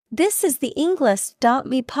This is the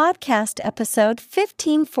Englist.me podcast episode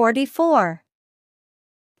 1544.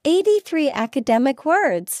 83 academic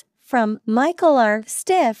words from Michael R.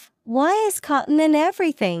 Stiff. Why is cotton in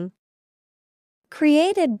everything?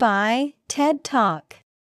 Created by TED Talk.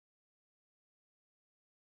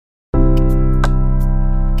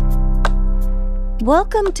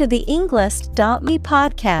 Welcome to the Englist.me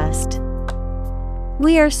podcast.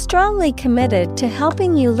 We are strongly committed to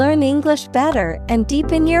helping you learn English better and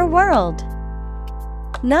deepen your world.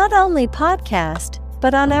 Not only podcast,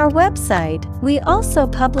 but on our website, we also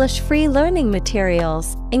publish free learning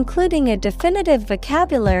materials, including a definitive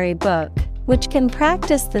vocabulary book, which can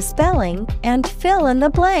practice the spelling and fill in the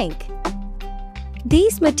blank.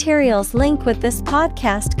 These materials link with this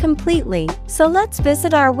podcast completely, so let's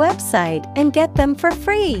visit our website and get them for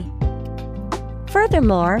free.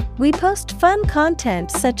 Furthermore, we post fun content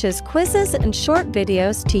such as quizzes and short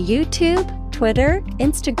videos to YouTube, Twitter,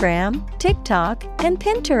 Instagram, TikTok, and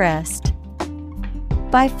Pinterest.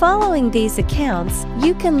 By following these accounts,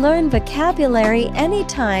 you can learn vocabulary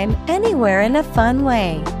anytime, anywhere in a fun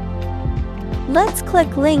way. Let's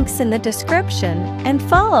click links in the description and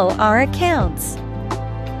follow our accounts.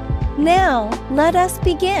 Now, let us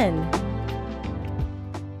begin.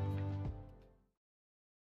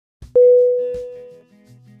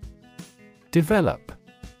 Develop.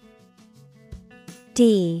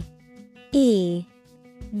 D-E-V-E-L-O-P.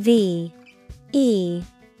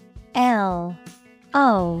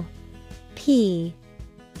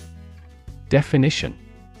 Definition: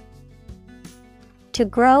 To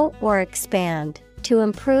grow or expand, to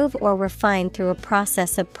improve or refine through a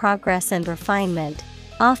process of progress and refinement,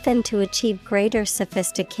 often to achieve greater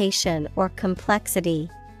sophistication or complexity,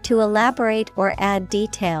 to elaborate or add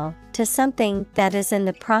detail to something that is in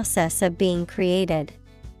the process of being created.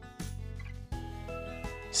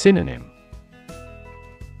 Synonym: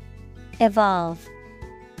 Evolve,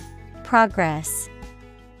 progress,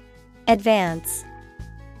 advance.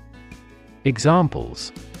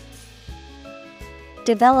 Examples: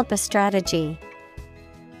 Develop a strategy.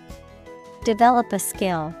 Develop a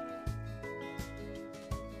skill.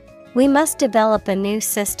 We must develop a new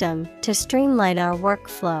system to streamline our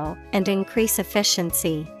workflow and increase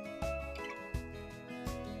efficiency.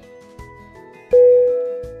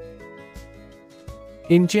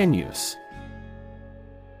 Ingenious.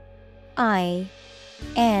 I-N-G-E-N-U-O-U-S.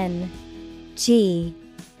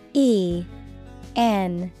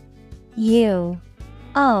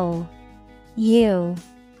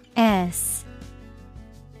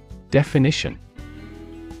 Definition: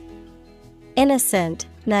 Innocent,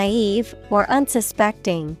 naive, or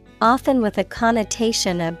unsuspecting, often with a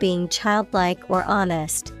connotation of being childlike or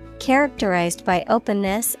honest, characterized by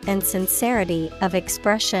openness and sincerity of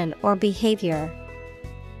expression or behavior.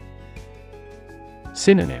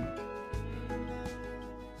 Synonym: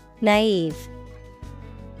 Naive,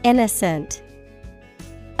 innocent,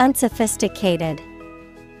 unsophisticated.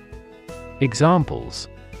 Examples: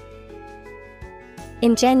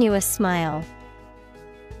 Ingenuous smile.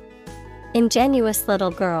 Ingenuous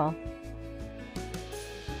little girl.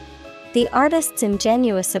 The artist's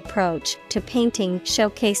ingenuous approach to painting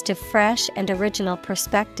showcased a fresh and original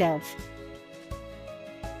perspective.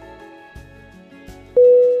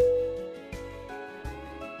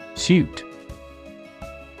 Suit.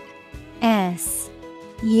 S-U-I-T.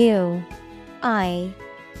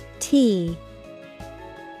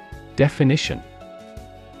 Definition: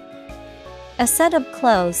 A set of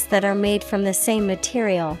clothes that are made from the same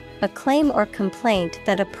material, a claim or complaint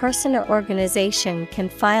that a person or organization can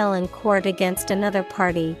file in court against another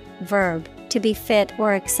party. Verb, to be fit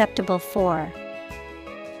or acceptable for.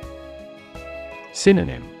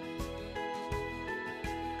 Synonym: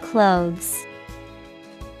 Clothes,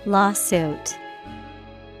 lawsuit.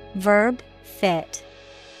 Verb, fit.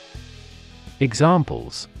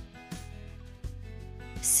 Examples: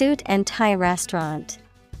 Suit and tie restaurant.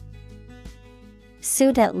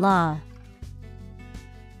 Suit at law.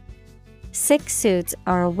 6 suits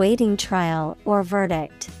are awaiting trial or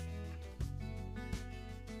verdict.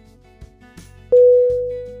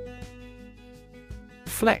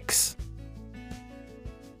 Flex.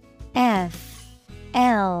 F-L-E-X.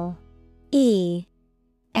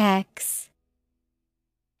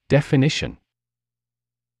 Definition: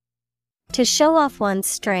 To show off one's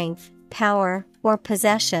strength, power, or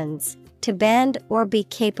possessions, to bend or be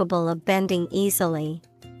capable of bending easily.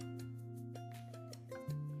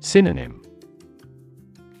 Synonym: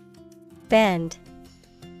 Bend,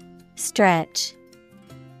 stretch,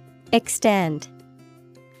 extend.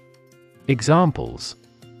 Examples: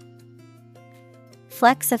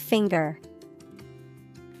 Flex a finger.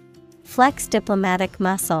 Flex diplomatic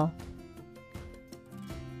muscle.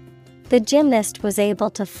 The gymnast was able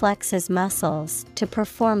to flex his muscles to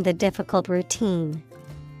perform the difficult routine.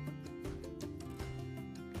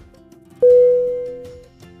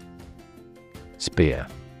 Spear.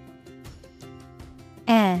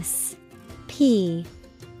 S-P-E-A-R.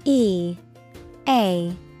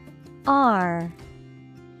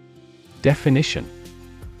 Definition: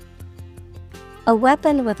 a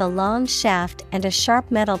weapon with a long shaft and a sharp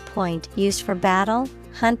metal point used for battle,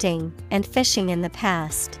 hunting, and fishing in the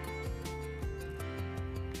past.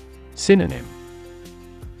 Synonym: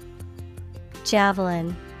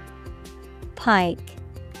 Javelin, pike,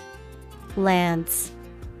 lance.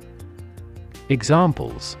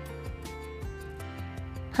 Examples: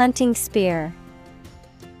 hunting spear,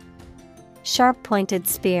 sharp-pointed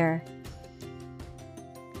spear.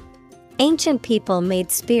 Ancient people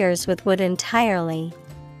made spears with wood entirely.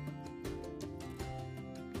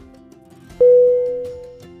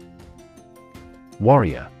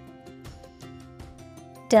 Warrior.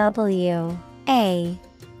 W-A-R-R-I-O-R.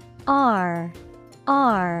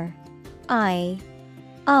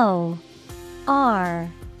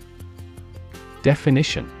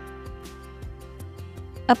 Definition: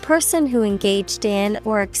 a person who engaged in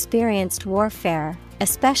or experienced warfare,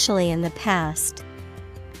 especially in the past.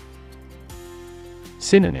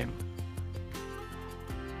 Synonym: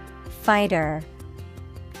 fighter,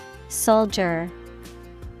 soldier,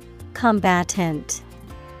 combatant.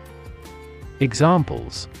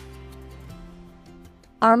 Examples: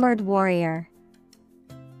 armored warrior,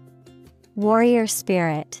 warrior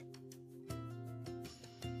spirit.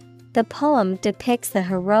 The poem depicts the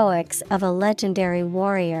heroics of a legendary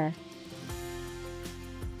warrior.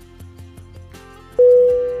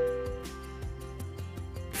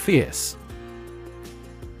 Fierce.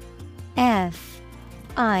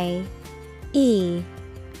 F-I-E-R-C-E.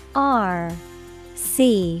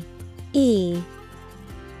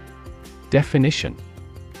 Definition: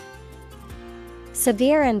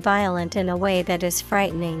 severe and violent in a way that is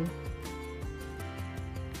frightening.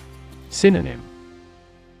 Synonym: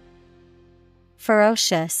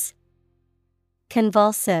 ferocious,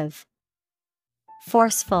 convulsive,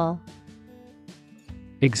 forceful.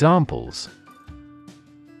 Examples: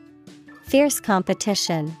 fierce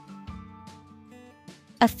competition,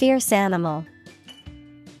 a fierce animal.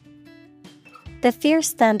 The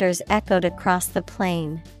fierce thunders echoed across the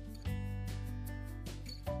plain.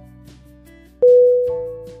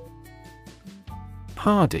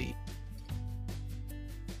 Hardy.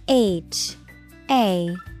 H-A-R-D-Y.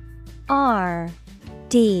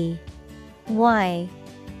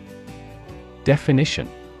 Definition: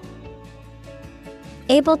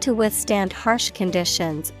 able to withstand harsh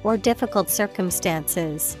conditions or difficult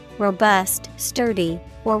circumstances, robust, sturdy,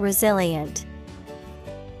 or resilient.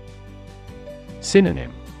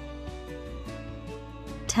 Synonym: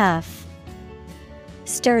 tough,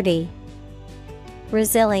 sturdy,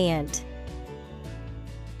 resilient.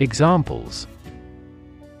 Examples: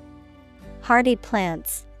 hardy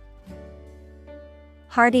plants,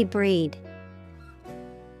 hardy breed.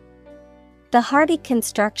 The hardy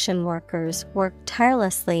construction workers worked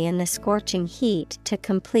tirelessly in the scorching heat to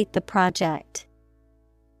complete the project.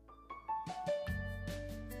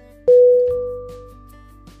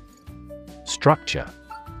 Structure.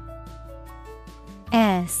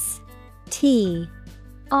 S-T-R-U-C-T-U-R-E.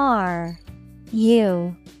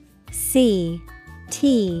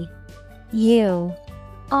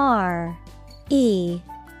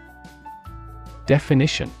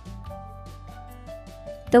 Definition: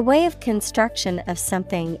 the way of construction of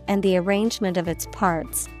something and the arrangement of its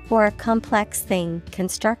parts, or a complex thing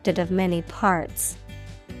constructed of many parts.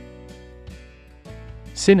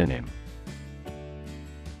 Synonym: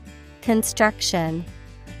 construction,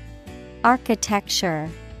 architecture,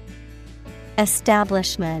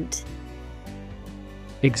 establishment.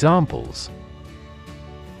 Examples: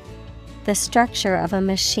 the structure of a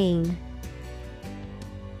machine,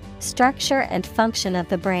 structure and function of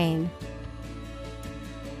the brain.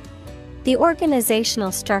 The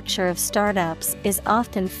organizational structure of startups is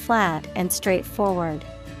often flat and straightforward.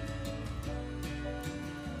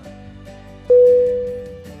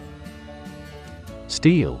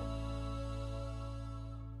 Steel.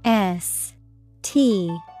 S-T-E-E-L.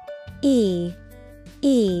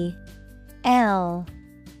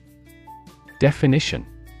 Definition: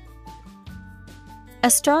 a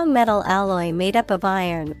strong metal alloy made up of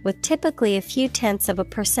iron with typically a few tenths of a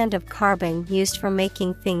 % of carbon used for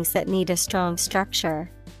making things that need a strong structure.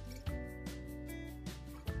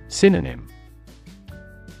 Synonym: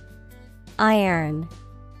 iron.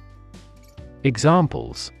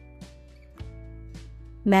 Examples: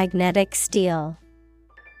 magnetic steel.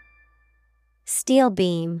 Steel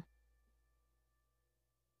beam.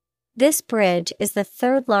 This bridge is the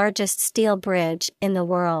third largest steel bridge in the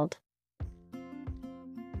world.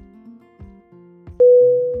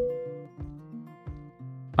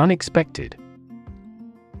 Unexpected.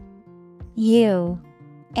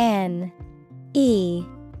 UNEXPECTED.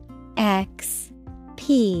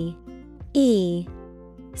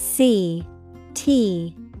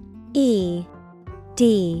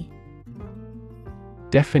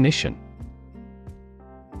 Definition.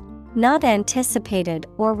 Not anticipated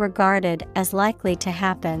or regarded as likely to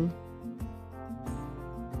happen.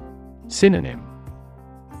 Synonym.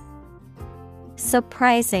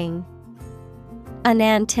 Surprising,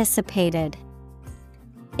 unanticipated,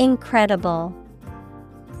 incredible.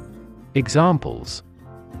 Examples.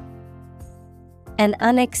 An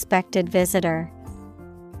unexpected visitor.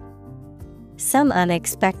 Some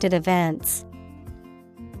unexpected events.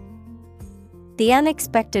 The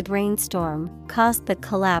unexpected rainstorm caused the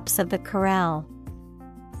collapse of the corral.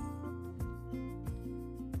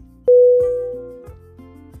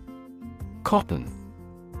 Cotton.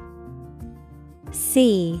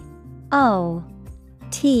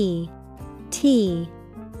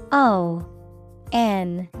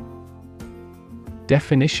 COTTON.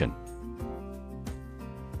 Definition.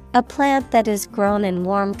 A plant that is grown in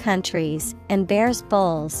warm countries and bears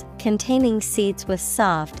bolls containing seeds with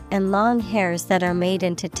soft and long hairs that are made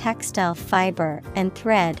into textile fiber and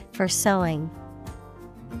thread for sewing.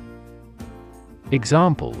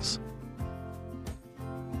 Examples.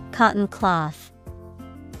 Cotton cloth.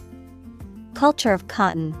 Culture of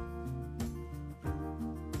cotton.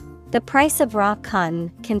 The price of raw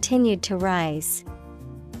cotton continued to rise.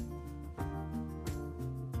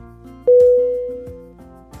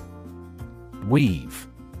 Weave.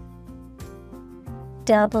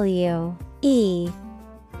 WEAVE.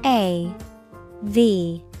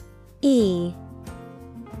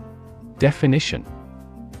 Definition.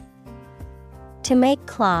 To make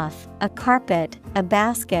cloth, a carpet, a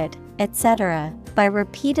basket, etc., by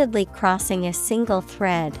repeatedly crossing a single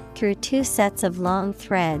thread through two sets of long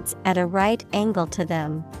threads at a right angle to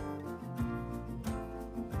them.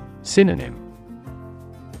 Synonym.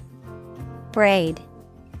 Braid,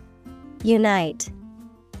 unite,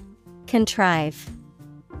 contrive.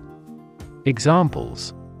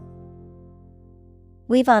 Examples.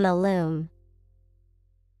 Weave on a loom.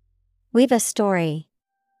 Weave a story.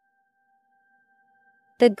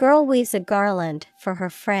 The girl weaves a garland for her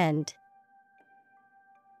friend.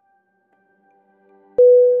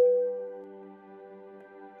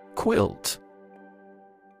 Quilt.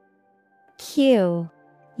 QUILT.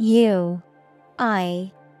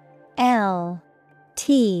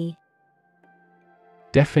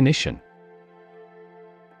 Definition.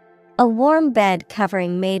 A warm bed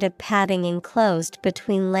covering made of padding enclosed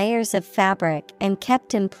between layers of fabric and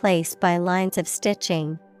kept in place by lines of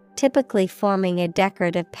stitching, typically forming a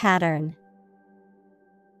decorative pattern.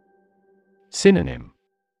 Synonym.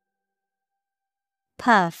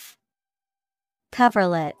 Puff,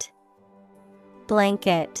 coverlet,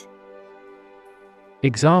 blanket.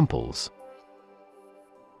 Examples.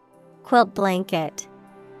 Quilt blanket.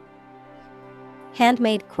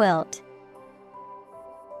 Handmade quilt.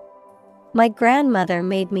 My grandmother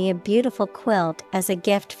made me a beautiful quilt as a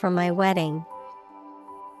gift for my wedding.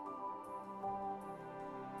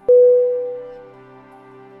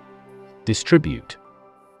 Distribute.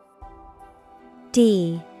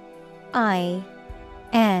 DISTRIBUTE.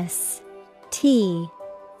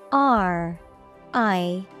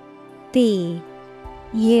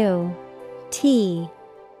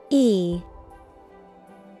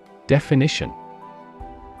 Definition.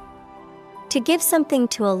 To give something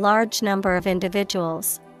to a large number of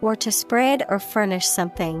individuals, or to spread or furnish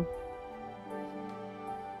something.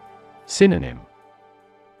 Synonym.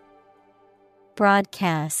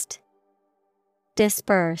 Broadcast,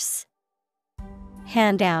 disperse,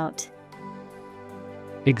 handout.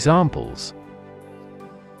 Examples.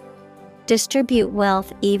 Distribute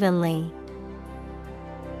wealth evenly.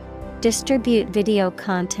 Distribute video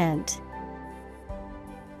content.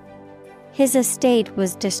 His estate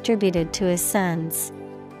was distributed to his sons.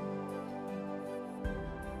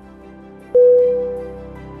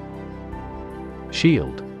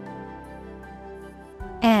 Shield.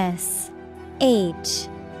 SHIELD.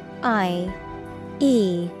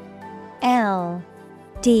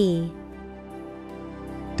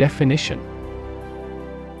 Definition.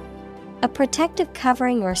 A protective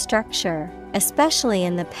covering or structure, especially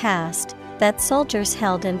in the past, that soldiers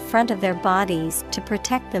held in front of their bodies to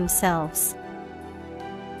protect themselves.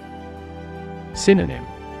 Synonym.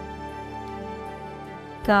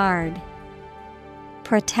 guard,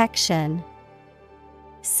 protection,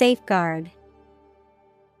 safeguard.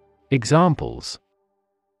 Examples: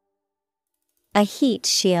 A heat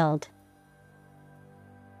shield.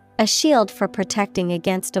 A shield for protecting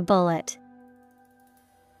against a bullet.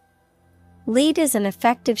 Lead is an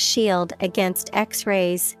effective shield against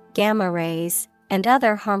X-rays, gamma rays, and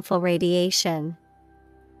other harmful radiation.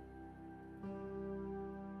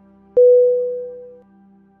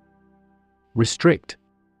 Restrict.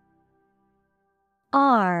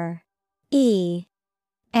 R-E-S-T-R-I-C-T.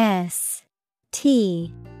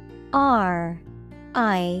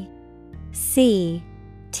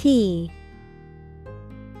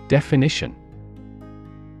 Definition: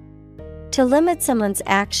 To limit someone's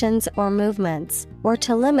actions or movements, or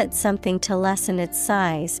to limit something to lessen its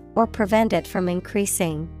size or prevent it from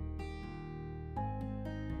increasing.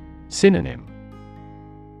 Synonym: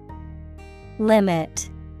 Limit,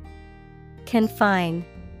 confine,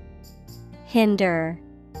 hinder.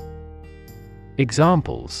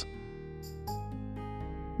 Examples: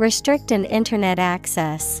 Restrict an internet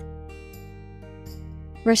access.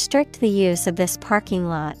 Restrict the use of this parking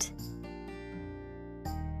lot.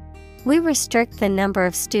 We restrict the number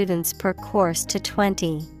of students per course to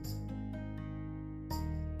 20.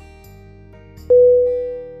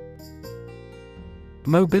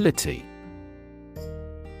 Mobility.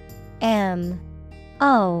 M-O-B-I-L-I-T-Y.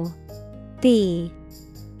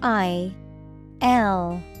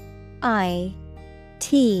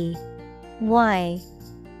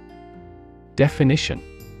 Definition: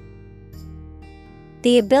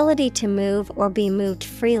 The ability to move or be moved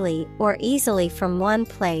freely or easily from one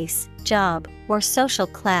place, job, or social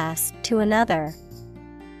class to another.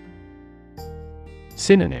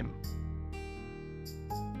 Synonym: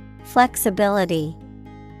 Flexibility,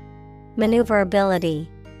 maneuverability.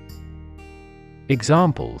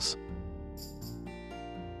 Examples: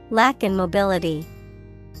 Lack in mobility.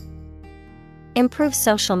 Improve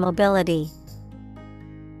social mobility.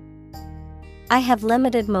 I have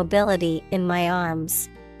limited mobility in my arms.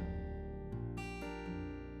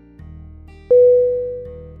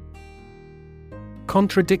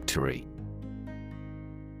 Contradictory.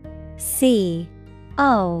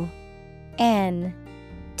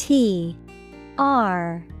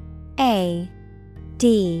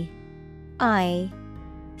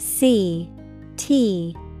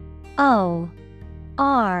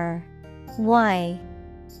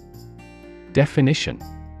 Definition: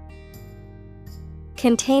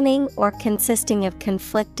 Containing or consisting of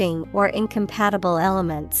conflicting or incompatible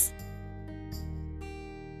elements.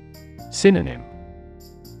 Synonym: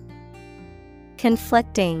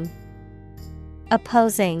 Conflicting,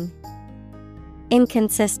 opposing,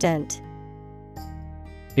 inconsistent.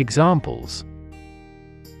 Examples: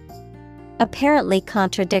 Apparently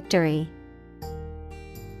contradictory.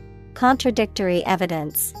 Contradictory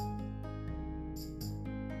evidence.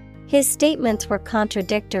 His statements were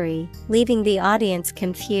contradictory, leaving the audience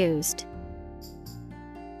confused.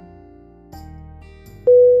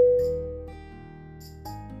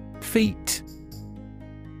 Feat.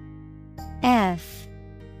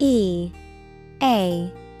 F-E-A-T.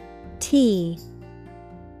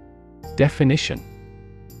 Definition: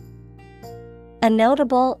 A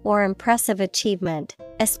notable or impressive achievement,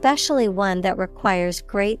 especially one that requires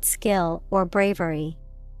great skill or bravery.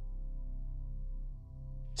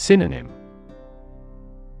 Synonym: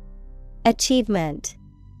 Achievement,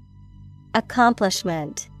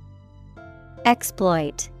 accomplishment,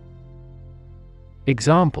 exploit.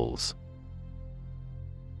 Examples: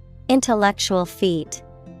 Intellectual feat.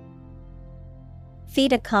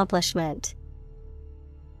 Feat accomplishment.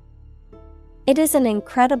 It is an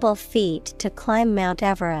incredible feat to climb Mount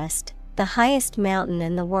Everest, the highest mountain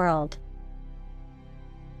in the world.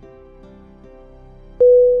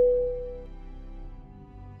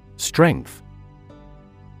 Strength.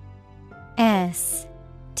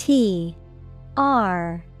 S-T-R-E-N-G-T-H.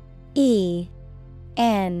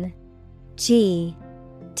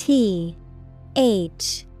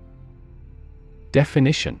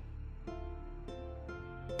 Definition: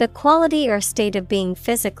 The quality or state of being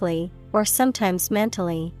physically, or sometimes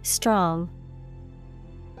mentally, strong.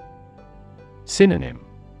 Synonym: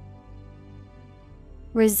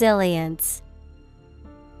 Resilience,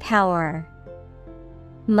 power,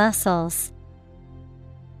 muscles.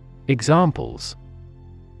 Examples: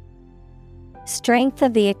 Strength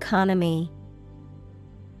of the economy.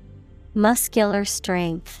 Muscular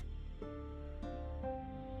strength.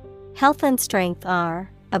 Health and strength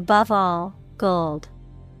are, above all, gold.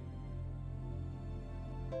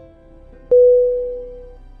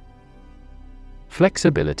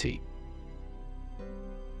 Flexibility.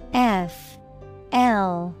 F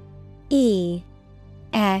L E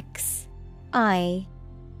X I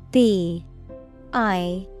B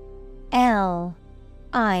I L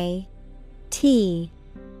I T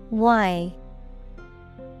Y.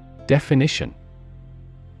 Definition: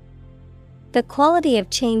 the quality of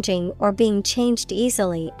changing or being changed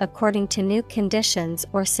easily according to new conditions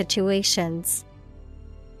or situations.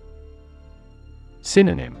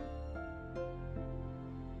 Synonym: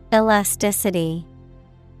 elasticity,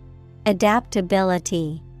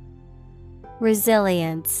 adaptability,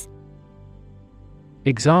 resilience.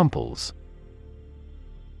 Examples: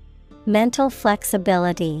 mental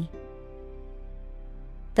flexibility,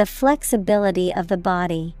 the flexibility of the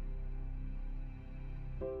body.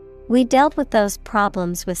 We dealt with those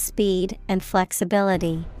problems with speed and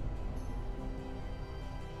flexibility.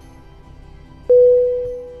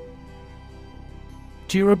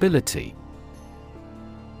 Durability.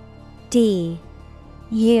 D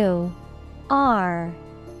U R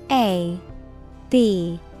A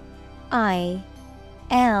B I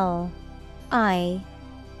L I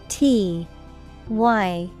T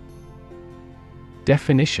Y.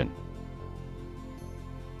 Definition: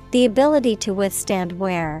 the ability to withstand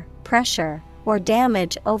wear, pressure, or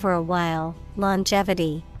damage over a while.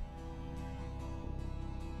 Longevity.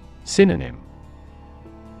 Synonym: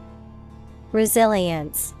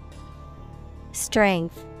 resilience,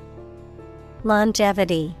 strength,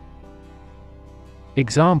 longevity.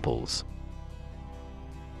 Examples: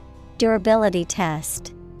 durability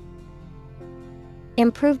test,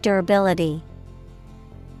 improve durability.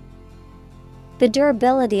 The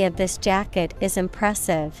durability of this jacket is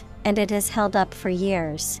impressive, and it has held up for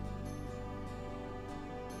years.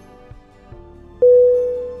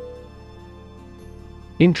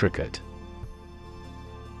 Intricate.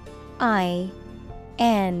 I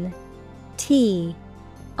N T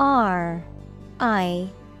R I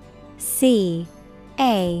C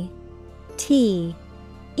A T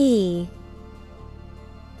E.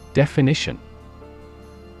 Definition: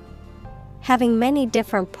 having many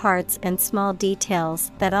different parts and small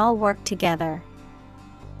details that all work together.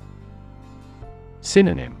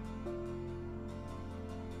 Synonym: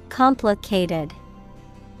 complicated,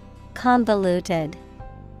 convoluted,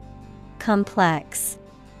 complex.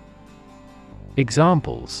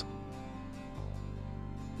 Examples: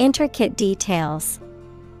 intricate details,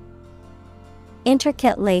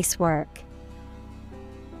 intricate lacework.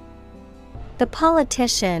 The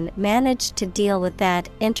politician managed to deal with that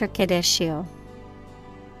intricate issue.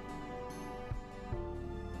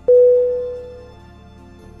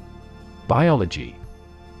 Biology.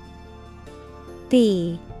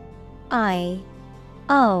 B I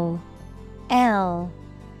O L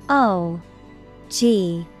O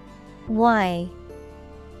G Y.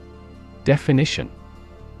 Definition: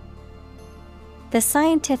 the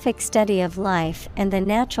scientific study of life and the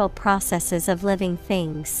natural processes of living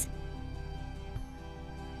things.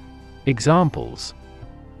 Examples: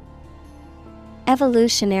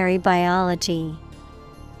 evolutionary biology,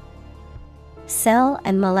 cell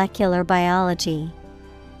and molecular biology.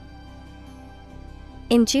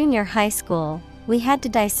 In junior high school, we had to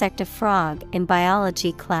dissect a frog in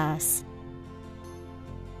biology class.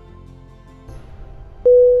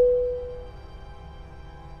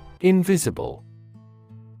 Invisible.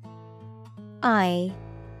 I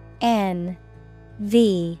N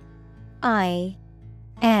V I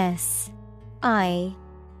S I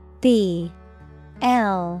B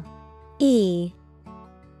L E.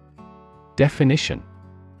 Definition: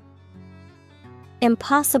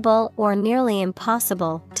 impossible or nearly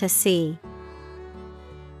impossible to see.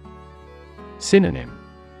 Synonym: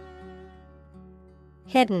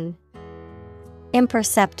 hidden,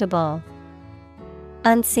 imperceptible,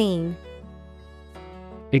 unseen.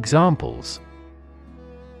 Examples: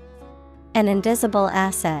 an invisible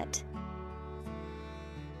asset,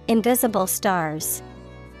 invisible stars.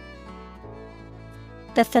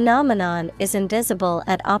 The phenomenon is invisible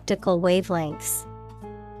at optical wavelengths.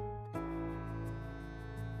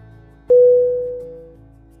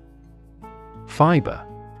 Fiber.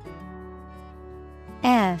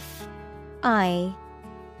 F I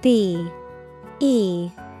B E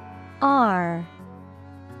R.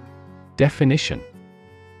 Definition: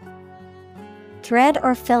 thread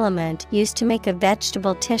or filament used to make a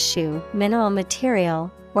vegetable tissue, mineral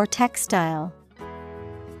material, or textile.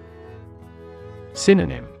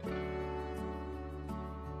 Synonym: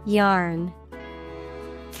 yarn,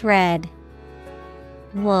 thread,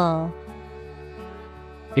 wool.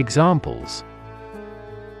 Examples: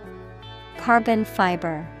 carbon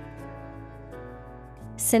fiber,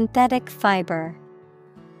 synthetic fiber.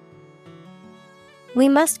 We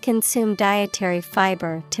must consume dietary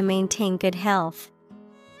fiber to maintain good health.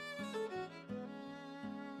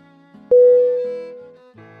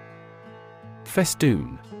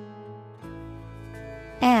 Festoon.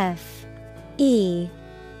 Festoon.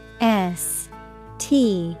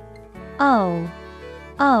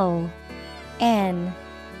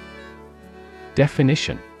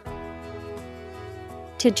 Definition: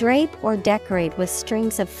 to drape or decorate with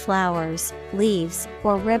strings of flowers, leaves,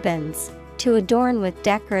 or ribbons, to adorn with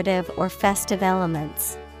decorative or festive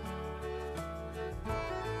elements.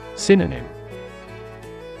 Synonym: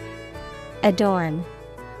 adorn,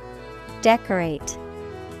 decorate,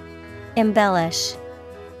 embellish.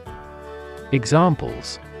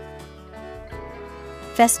 Examples: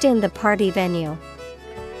 festoon the party venue.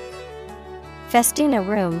 Festoon a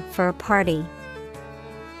room for a party.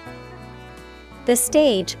 The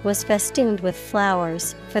stage was festooned with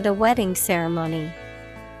flowers for the wedding ceremony.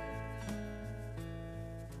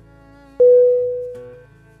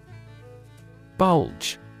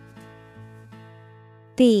 Bulge.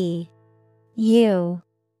 B-U-L-G-E.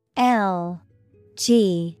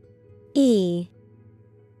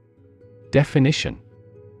 Definition: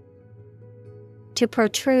 to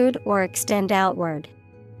protrude or extend outward.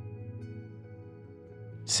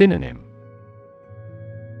 Synonym: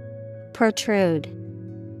 protrude,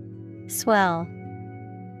 swell,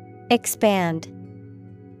 expand.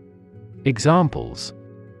 Examples: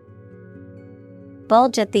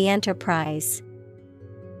 bulge at the enterprise.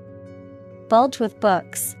 Bulge with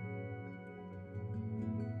books.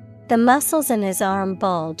 The muscles in his arm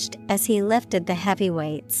bulged as he lifted the heavy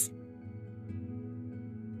weights.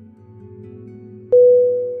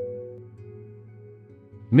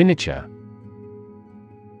 Miniature.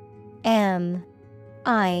 M-I-N-I-A-T-U-R-E.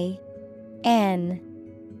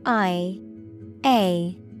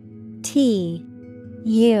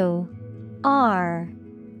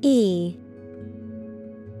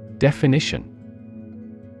 Definition: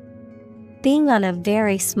 being on a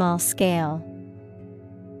very small scale.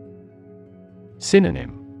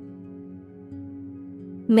 Synonym: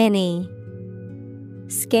 mini,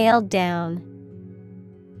 scaled down,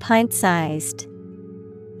 pint-sized.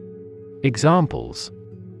 Examples: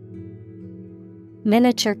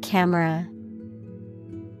 miniature camera.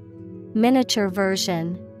 Miniature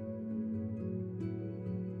version.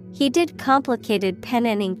 He did complicated pen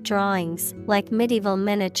and ink drawings like medieval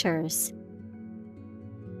miniatures.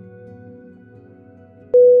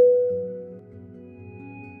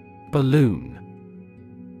 Balloon.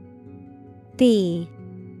 B-A-L-L-O-O-N.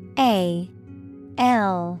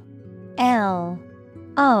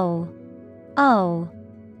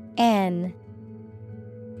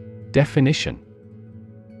 Definition: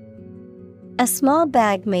 a small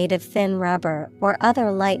bag made of thin rubber or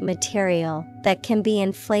other light material that can be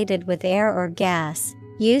inflated with air or gas,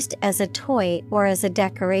 used as a toy or as a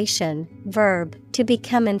decoration. Verb, to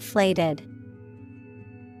become inflated.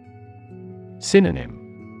 Synonym: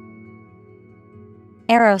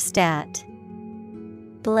 aerostat,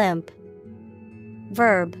 blimp.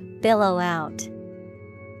 Verb, billow out.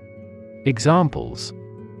 Examples: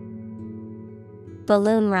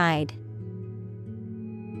 balloon ride.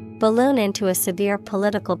 Balloon into a severe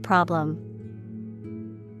political problem.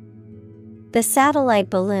 The satellite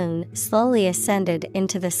balloon slowly ascended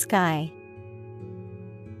into the sky.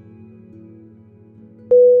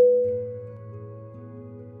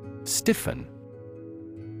 Stiffen.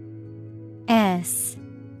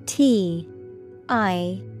 S-T-I-F-F-E-N.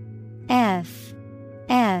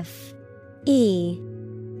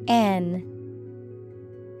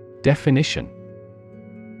 Definition: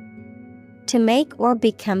 to make or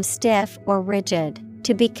become stiff or rigid,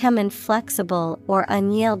 to become inflexible or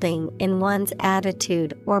unyielding in one's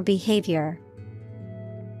attitude or behavior.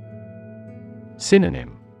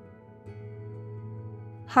 Synonym: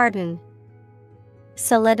 harden,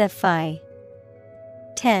 solidify,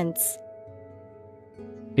 tense.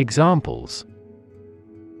 Examples: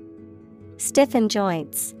 stiffen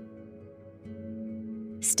joints.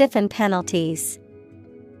 Stiffen penalties.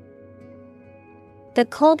 The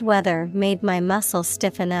cold weather made my muscles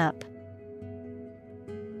stiffen up.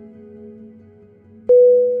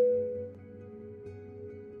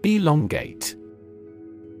 Elongate.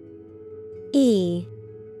 E-L-O-N-G-A-T-E.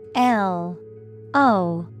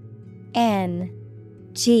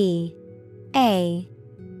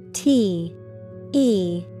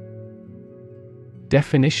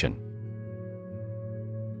 Definition: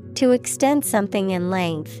 to extend something in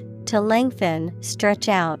length, to lengthen, stretch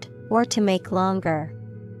out, or to make longer.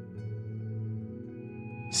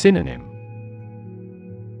 Synonym: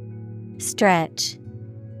 stretch,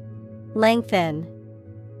 lengthen,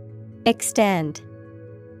 extend.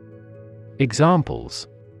 Examples: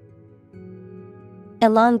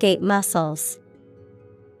 elongate muscles,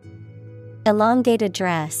 elongate a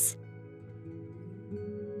dress.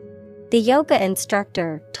 The yoga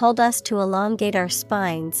instructor told us to elongate our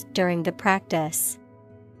spines during the practice.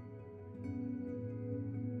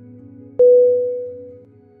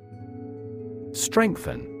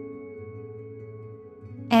 Strengthen.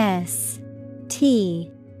 S-T-R-E-N-G-T-H-E-N.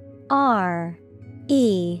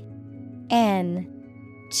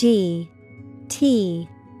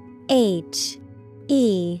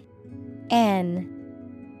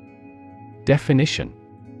 Definition: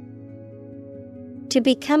 to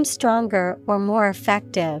become stronger or more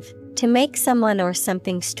effective, to make someone or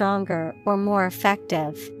something stronger or more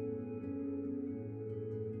effective.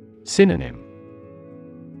 Synonym: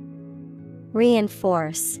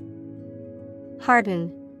 Reinforce,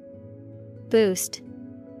 harden, boost.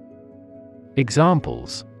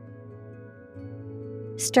 Examples: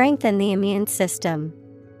 strengthen the immune system,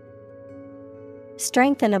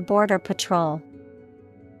 strengthen a border patrol.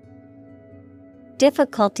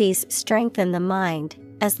 Difficulties strengthen the mind,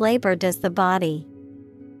 as labor does the body.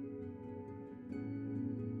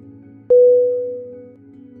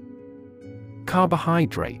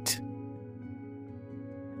 Carbohydrate.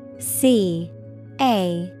 C-A-R-B-O-H-Y-D-R-A-T-E.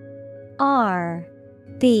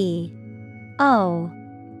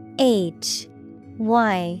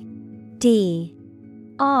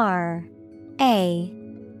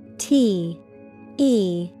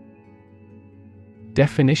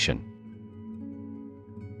 Definition: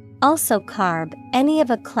 also carb, any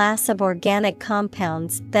of a class of organic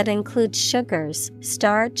compounds that include sugars,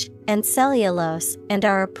 starch, and cellulose and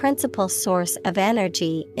are a principal source of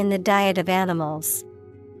energy in the diet of animals.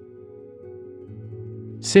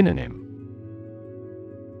 Synonym: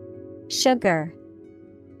 sugar,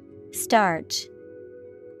 starch,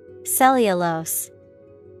 cellulose.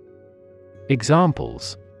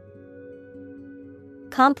 Examples: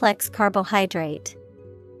 complex carbohydrate,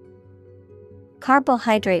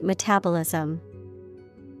 carbohydrate metabolism.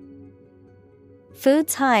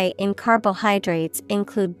 Foods high in carbohydrates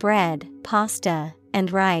include bread, pasta,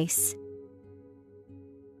 and rice.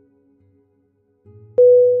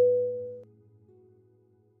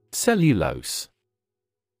 Cellulose.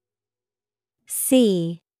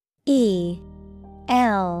 C-E-L-L-U-S-E.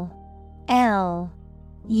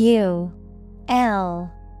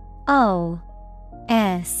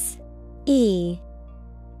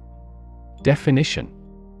 Definition: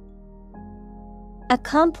 a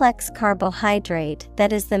complex carbohydrate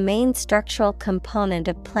that is the main structural component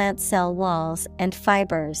of plant cell walls and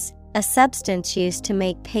fibers, a substance used to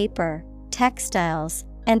make paper, textiles,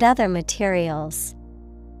 and other materials.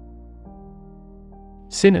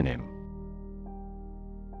 Synonym: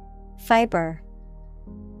 fiber,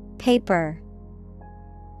 paper,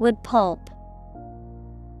 wood pulp.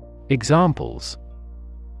 Examples: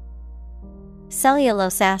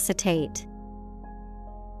 cellulose acetate,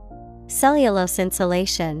 cellulose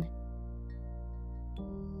insulation.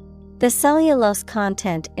 The cellulose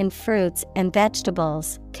content in fruits and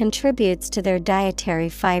vegetables contributes to their dietary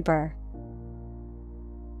fiber.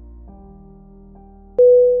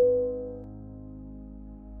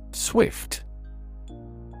 Swift.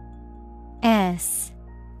 S-W-I-F-T.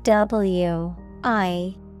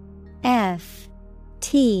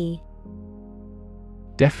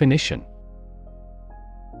 Definition: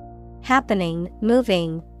 happening,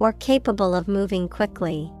 moving, or capable of moving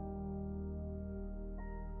quickly.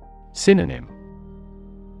 Synonym: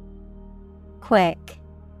 quick,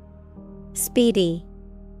 speedy,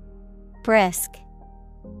 brisk.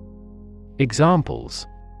 Examples: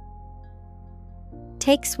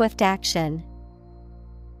 take swift action,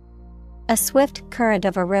 a swift current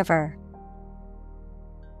of a river.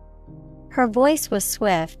 Her voice was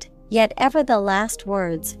swift, yet ever the last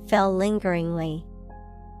words fell lingeringly.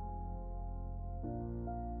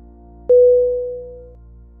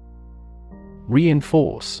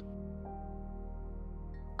 Reinforce.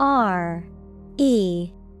 R-E-I-N-F-O-R-C-E.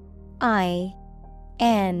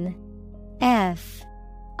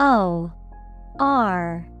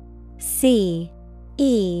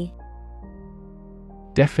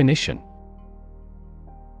 Definition: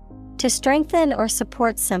 to strengthen or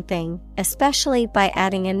support something, especially by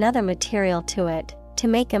adding another material to it, to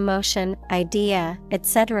make a motion, idea,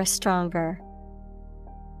 etc. stronger.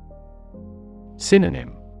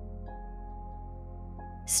 Synonym: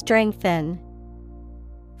 strengthen,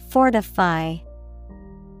 fortify,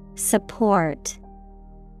 support.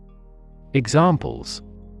 Examples: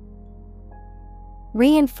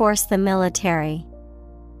 reinforce the military,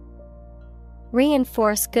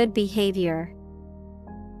 reinforce good behavior.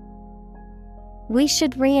 We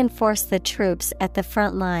should reinforce the troops at the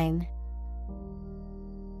front line.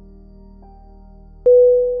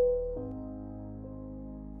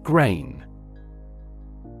 Grain.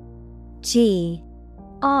 Grain.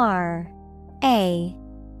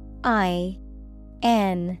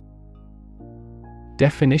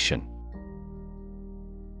 Definition.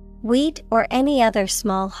 Wheat or any other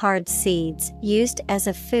small hard seeds used as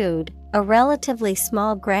a food, a relatively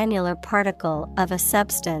small granular particle of a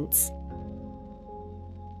substance.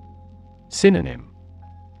 Synonym.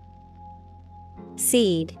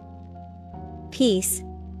 Seed, piece,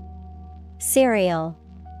 cereal.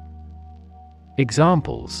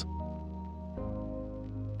 Examples.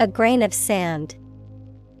 A grain of sand.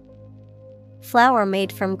 Flour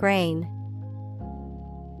made from grain.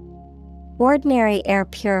 Ordinary air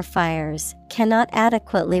purifiers cannot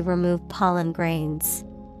adequately remove pollen grains.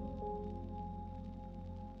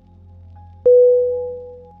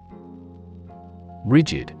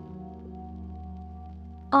 Rigid.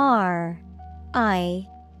 R-I-G-I-D.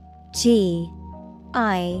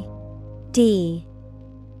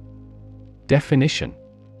 Definition.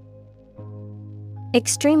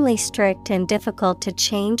 Extremely strict and difficult to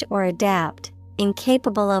change or adapt,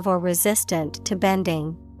 incapable of or resistant to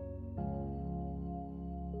bending.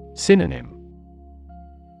 Synonym.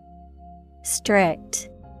 Strict,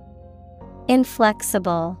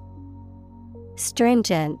 inflexible,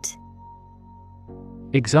 stringent.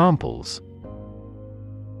 Examples.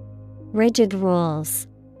 Rigid rules.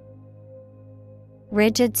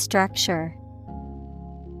 Rigid structure.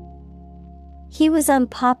 He was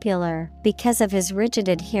unpopular because of his rigid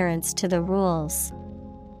adherence to the rules.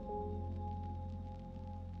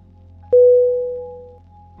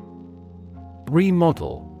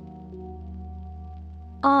 Remodel.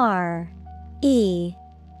 R-E-M-O-D-E-L.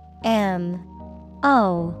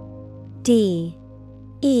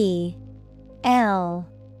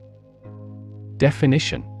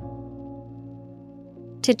 Definition.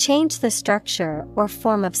 To change the structure or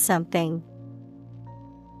form of something.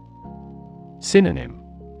 Synonym.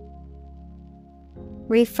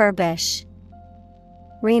 Refurbish,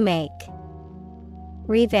 remake,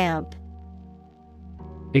 revamp.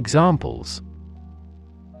 Examples.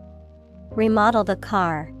 Remodel the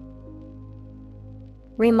car.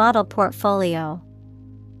 Remodel portfolio.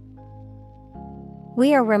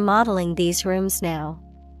 We are remodeling these rooms now.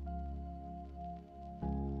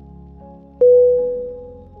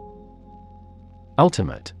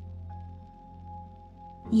 Ultimate.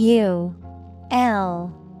 U-L-T-I-M-A-T-E.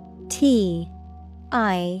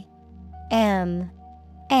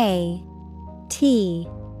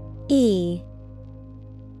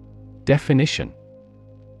 Definition.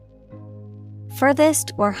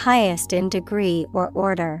 Furthest or highest in degree or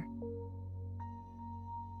order.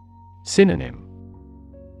 Synonym.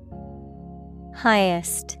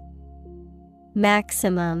 Highest,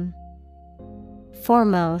 maximum,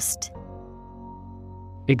 foremost.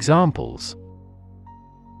 Examples.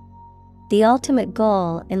 The ultimate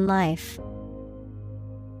goal in life.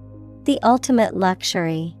 The ultimate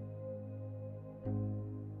luxury.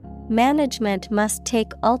 Management must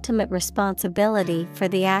take ultimate responsibility for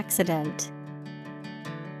the accident.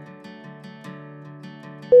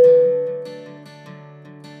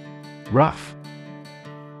 Rough.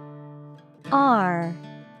 R-O-U-G-H.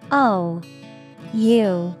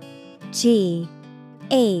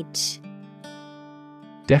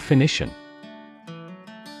 Definition.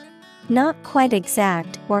 Not quite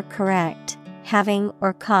exact or correct, having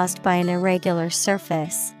or caused by an irregular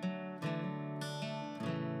surface.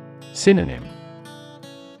 Synonym.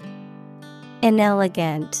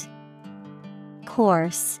 Inelegant,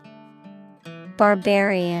 coarse,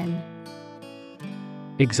 barbarian.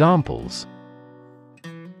 Examples.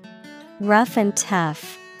 Rough and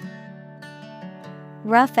tough.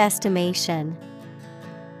 Rough estimation.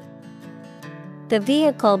 The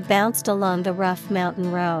vehicle bounced along the rough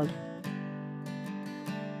mountain road.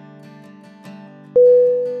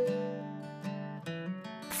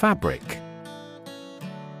 Fabric.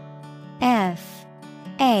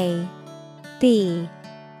 F-A-B-R-I-C.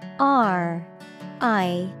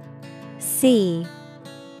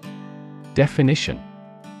 Definition.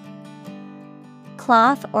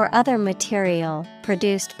 Cloth or other material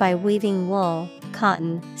produced by weaving wool,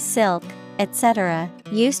 cotton, silk, etc.,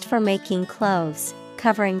 used for making clothes,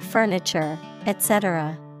 covering furniture,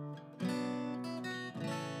 etc.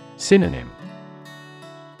 Synonym.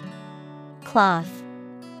 Cloth,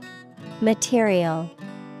 material,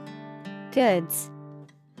 goods.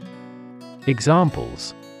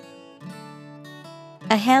 Examples.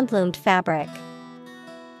 A hand-loomed fabric.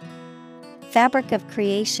 Fabric of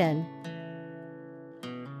creation.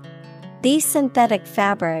 These synthetic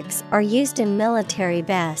fabrics are used in military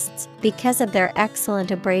vests because of their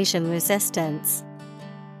excellent abrasion resistance.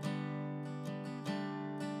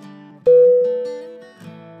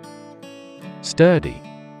 Sturdy.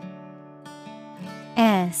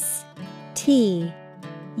 S-T-U-R-D-Y.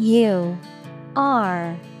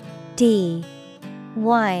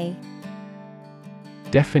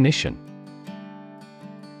 Definition: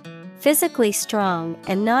 physically strong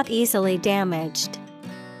and not easily damaged.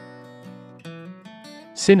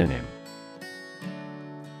 Synonym: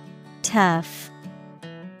 Tough,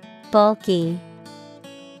 bulky,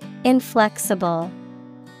 inflexible.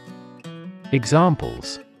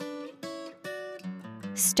 Examples: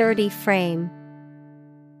 sturdy frame,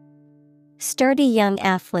 sturdy young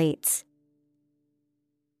athletes.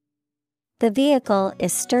 The vehicle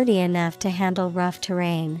is sturdy enough to handle rough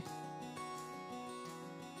terrain.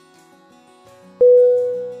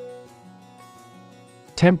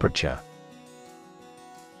 Temperature.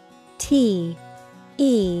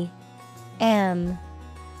 Temperaturature.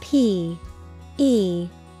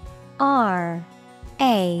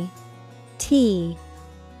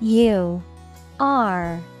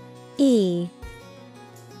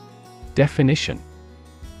 Definition: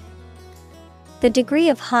 the degree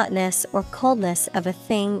of hotness or coldness of a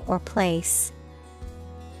thing or place.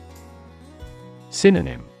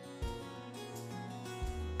 Synonym: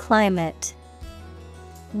 climate,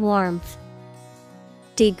 warmth,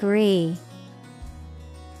 degree.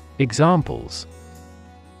 Examples: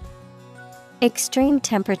 extreme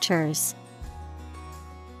temperatures,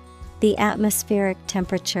 the atmospheric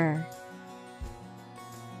temperature.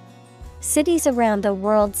 Cities around the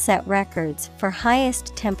world set records for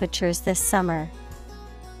highest temperatures this summer.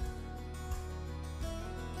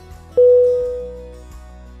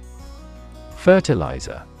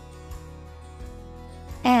 Fertilizer.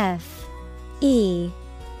 Fertilizer.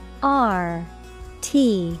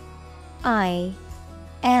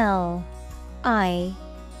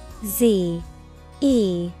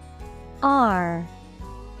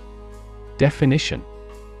 Definition: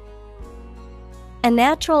 a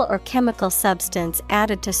natural or chemical substance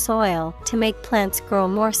added to soil to make plants grow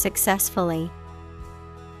more successfully.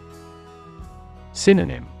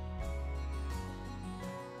 Synonym: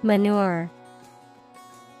 manure.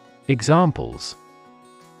 Examples: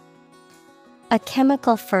 a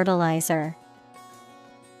chemical fertilizer,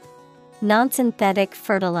 non-synthetic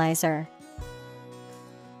fertilizer.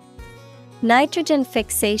 Nitrogen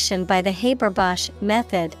fixation by the Haber-Bosch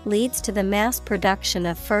method leads to the mass production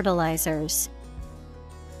of fertilizers.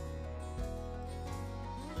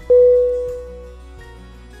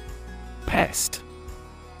 Pest.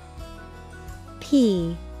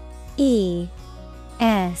 P-E-S-T.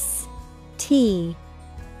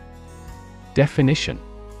 Definition: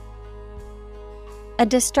 a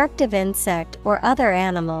destructive insect or other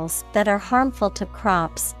animals that are harmful to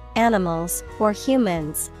crops, animals, or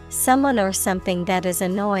humans, someone or something that is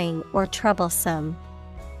annoying or troublesome.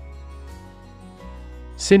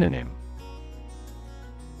 Synonym: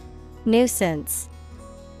 nuisance,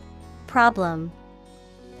 problem,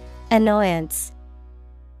 annoyance.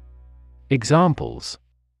 Examples: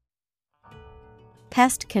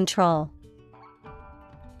 pest control,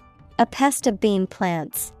 a pest of bean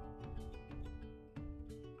plants.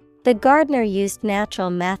 The gardener used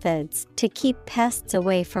natural methods to keep pests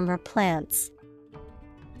away from her plants.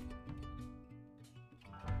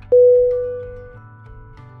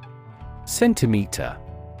 Centimeter.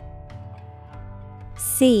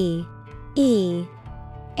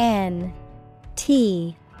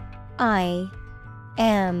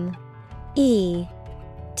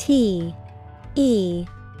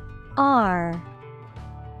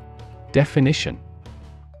 Definition: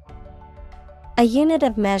 a unit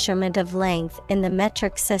of measurement of length in the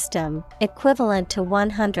metric system, equivalent to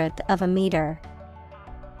 1/100th of a meter.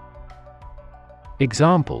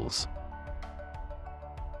 Examples: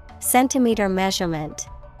 centimeter measurement,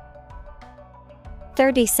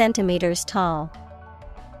 30 centimeters tall.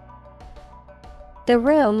 The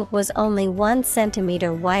room was only 1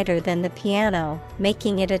 centimeter wider than the piano,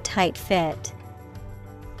 making it a tight fit.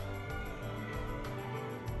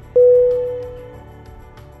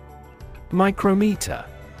 Micrometer.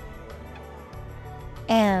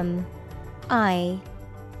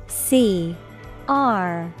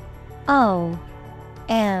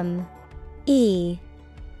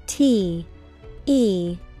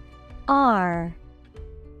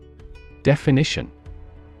 Definition: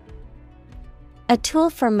 a tool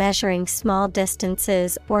for measuring small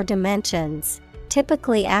distances or dimensions,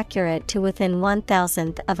 typically accurate to within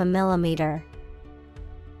 1/1000th of a millimeter.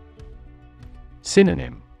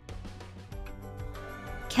 Synonym: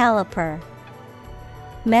 Caliper.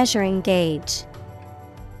 Measuring gauge.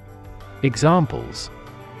 Examples: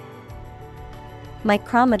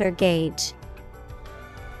 Micrometer gauge.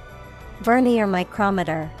 Vernier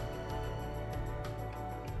micrometer.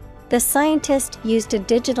 The scientist used a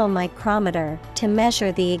digital micrometer to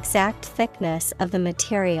measure the exact thickness of the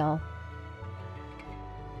material.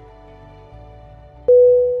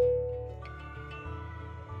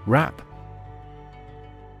 Wrap.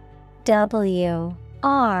 W-R-A-P.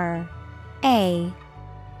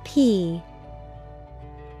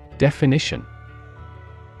 Definition: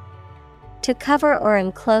 To cover or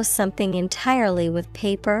enclose something entirely with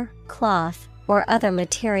paper, cloth, or other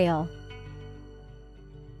material.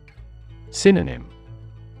 Synonym: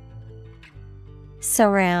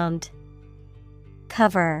 Surround,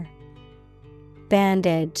 cover,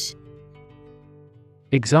 bandage.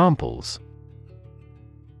 Examples: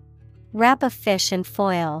 Wrap a fish in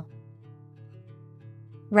foil.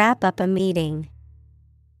 Wrap up a meeting.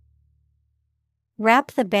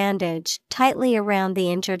 Wrap the bandage tightly around the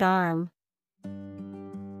injured arm.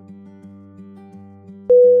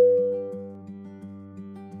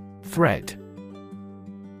 Thread.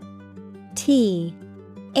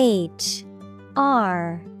 T-H-R-E-A-D.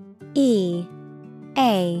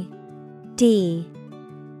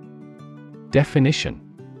 Definition: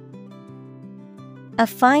 A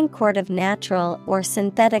fine cord of natural or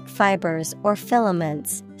synthetic fibers or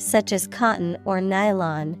filaments, such as cotton or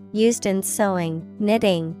nylon, used in sewing,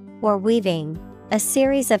 knitting, or weaving. A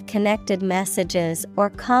series of connected messages or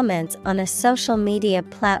comments on a social media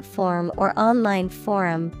platform or online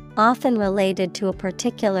forum, often related to a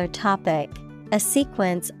particular topic. A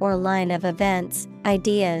sequence or line of events,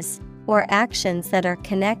 ideas, or actions that are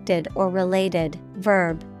connected or related.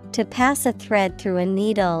 Verb: to pass a thread through a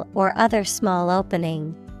needle or other small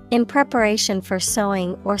opening, in preparation for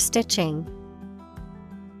sewing or stitching.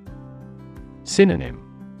 Synonym: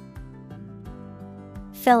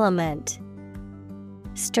 Filament,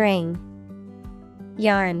 string,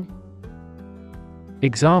 yarn.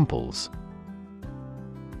 Examples: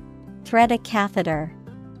 Thread a catheter.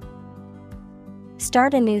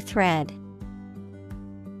 Start a new thread.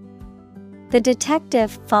 The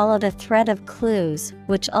detective followed a thread of clues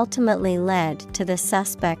which ultimately led to the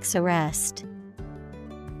suspect's arrest.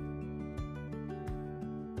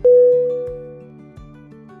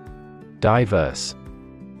 Diverse.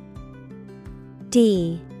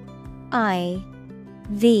 D-I-V-E-R-S-E.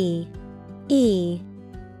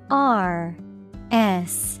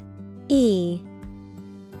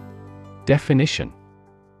 Definition: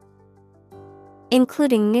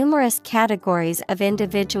 Including numerous categories of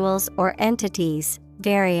individuals or entities,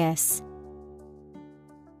 various.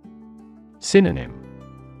 Synonym: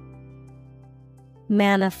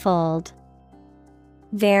 Manifold,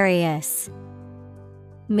 various,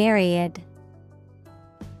 myriad.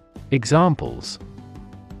 Examples: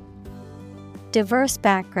 Diverse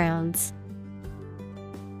backgrounds.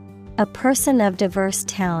 A person of diverse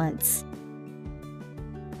talents.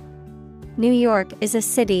 New York is a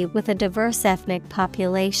city with a diverse ethnic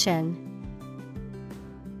population.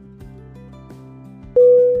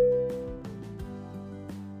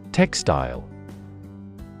 Textile.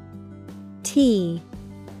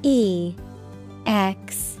 T-E-X-T-I-L-E.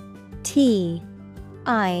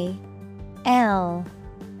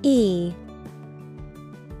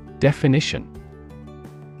 Definition: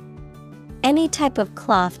 Any type of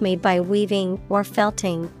cloth made by weaving or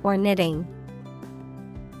felting or knitting.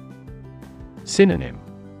 Synonym: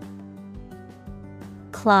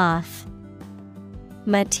 Cloth,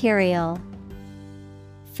 material,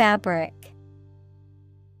 fabric.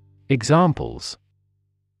 Examples: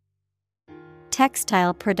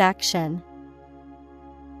 Textile production.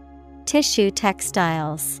 Tissue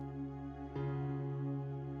textiles.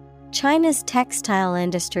 China's textile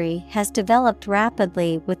industry has developed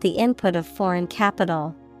rapidly with the input of foreign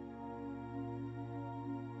capital.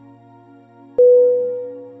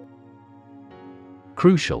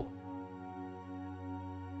 Crucial.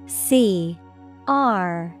 C-R-U-C-I-A-L.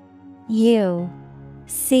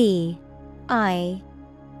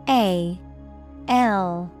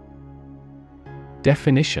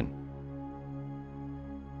 Definition: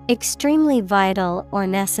 Extremely vital or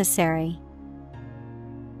necessary.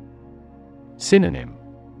 Synonym: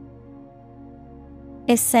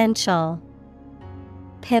 Essential,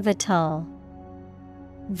 pivotal,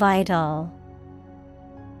 vital.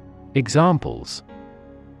 Examples: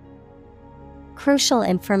 Crucial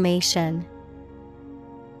information.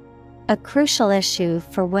 A crucial issue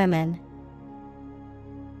for women.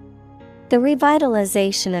 The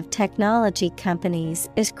revitalization of technology companies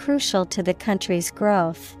is crucial to the country's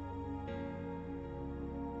growth.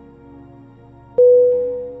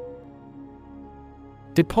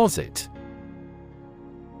 Deposit.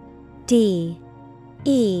 D-E-P-O-S-I-T.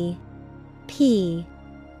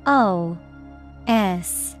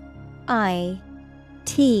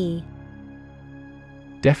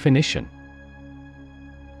 Definition: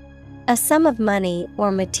 a sum of money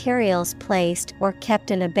or materials placed or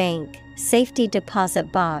kept in a bank, safety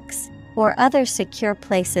deposit box, or other secure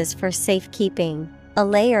places for safekeeping, a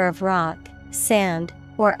layer of rock, sand,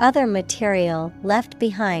 or other material left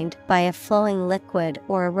behind by a flowing liquid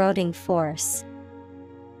or eroding force.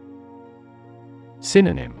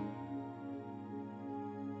 Synonym: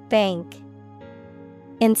 Bank,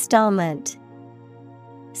 installment,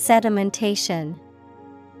 sedimentation.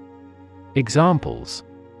 Examples: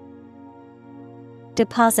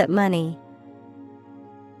 deposit money,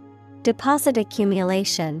 deposit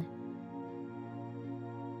accumulation.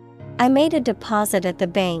 I made a deposit at the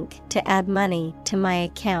bank to add money to my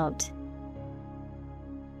account.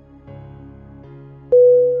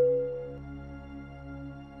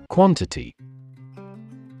 Quantity.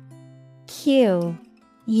 Q-U-A-N-T-I-T-Y.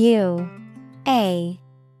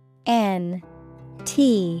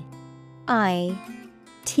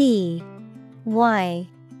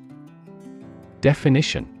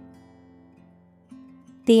 Definition: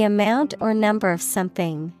 the amount or number of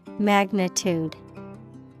something, magnitude.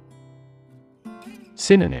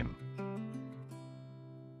 Synonym: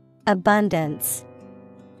 abundance,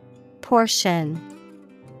 portion,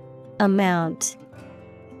 amount.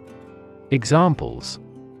 Examples: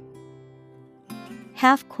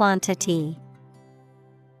 half quantity,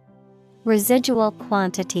 residual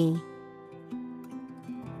quantity.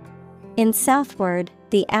 In Southward,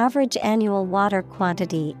 the average annual water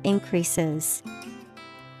quantity increases.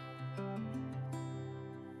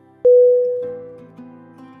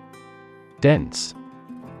 Dense.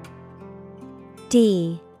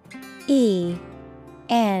 D-E-N-S-E.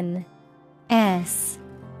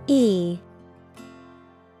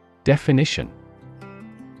 Definition: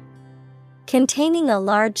 containing a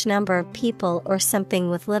large number of people or something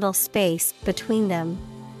with little space between them.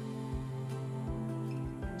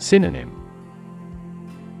 Synonym: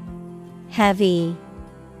 heavy,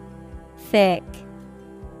 thick,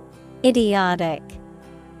 idiotic.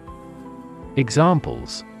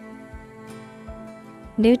 Examples: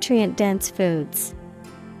 nutrient-dense foods,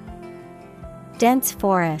 dense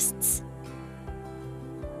forests.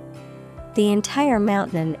 The entire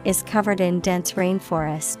mountain is covered in dense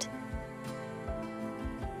rainforest.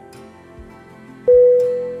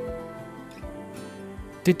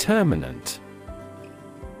 Determinant.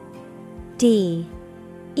 D-E-T-E-R-M-I-N-A-N-T.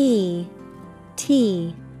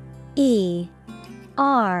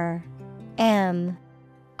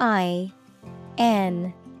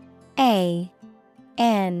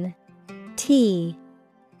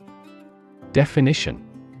 Definition: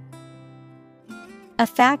 a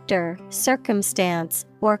factor, circumstance,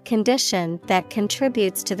 or condition that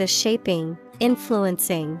contributes to the shaping,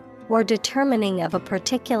 influencing, or determining of a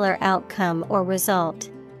particular outcome or result.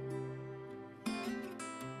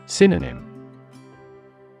 Synonym: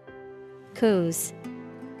 cause,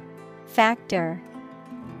 factor,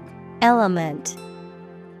 element.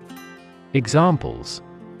 Examples: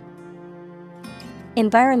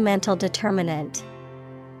 environmental determinant,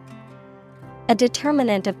 a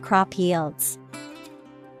determinant of crop yields.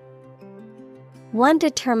 One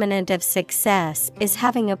determinant of success is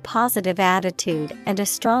having a positive attitude and a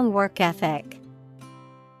strong work ethic.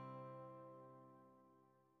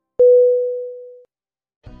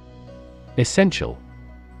 Essential.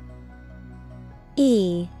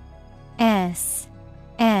 E-S-S-E-N-T-I-A-L.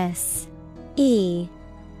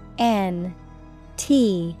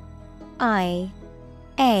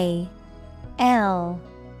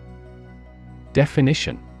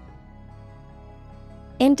 Definition: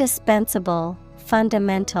 indispensable,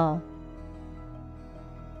 fundamental.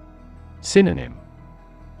 Synonym: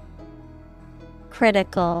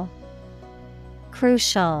 critical,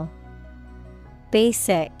 crucial,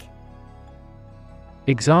 basic.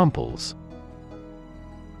 Examples: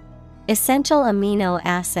 essential amino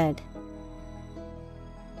acid,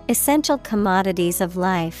 essential commodities of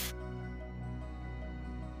life.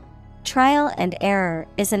 Trial and error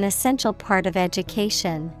is an essential part of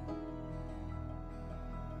education.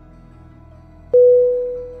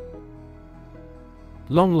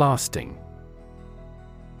 Long-lasting.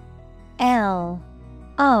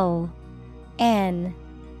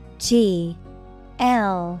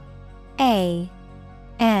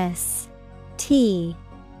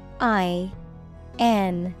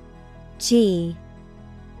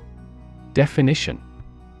 Definition: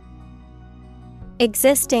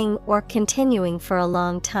 existing or continuing for a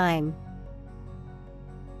long time.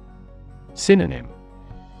 Synonym: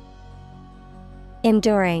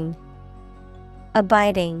 enduring,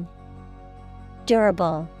 abiding,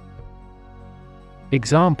 durable.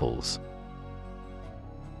 Examples: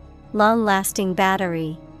 long-lasting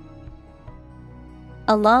battery,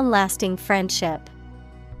 a long-lasting friendship.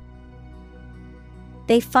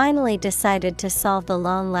 They finally decided to solve the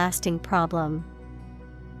long-lasting problem.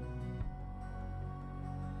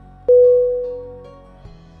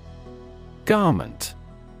 Garment.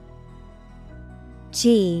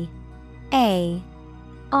 G-A-R-M-E-N-T.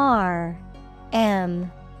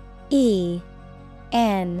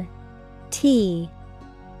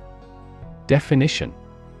 Definition: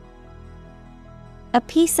 a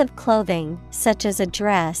piece of clothing, such as a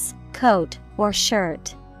dress, coat, or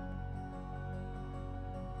shirt.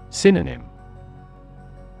 Synonym: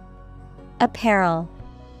 apparel,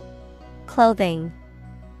 clothing,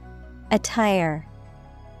 attire.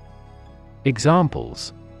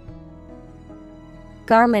 Examples: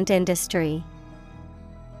 garment industry,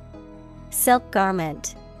 silk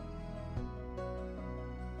garment.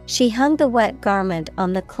 She hung the wet garment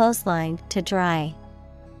on the clothesline to dry.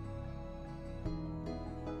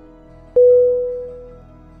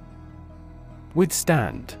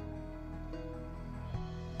 Withstand.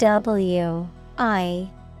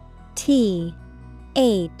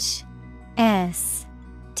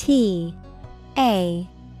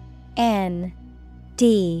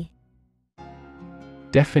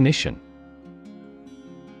 Definition: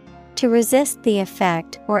 to resist the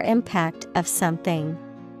effect or impact of something.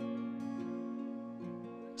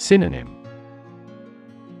 Synonym: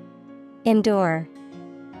 endure,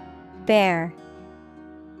 bear,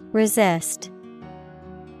 resist.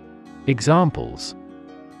 Examples: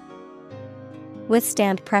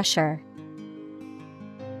 withstand pressure,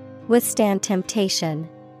 withstand temptation.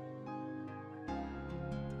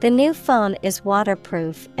 The new phone is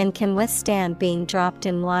waterproof and can withstand being dropped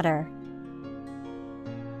in water.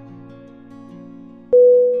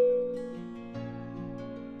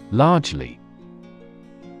 Largely.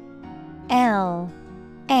 L-A-R-G-E-L-Y.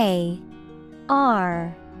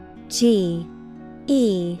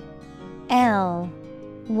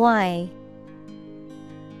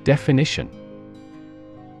 Definition: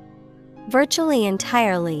 virtually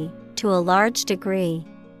entirely, to a large degree.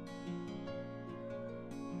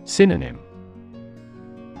 Synonym: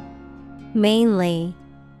 mainly,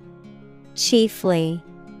 chiefly,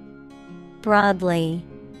 broadly.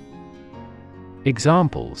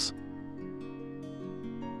 Examples: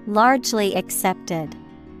 largely accepted,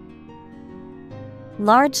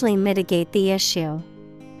 largely mitigate the issue.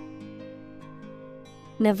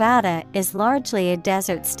 Nevada is largely a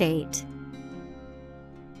desert state.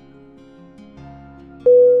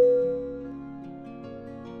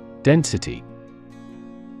 Density.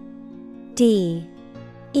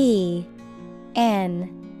 D-E-N-S-I-T-Y.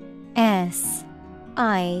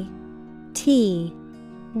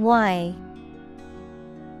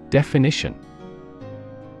 Definition: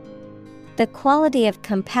 the quality of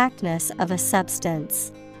compactness of a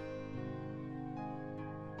substance.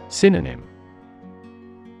 Synonym: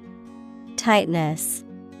 tightness,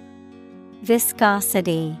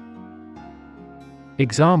 viscosity.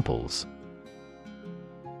 Examples: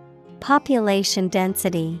 population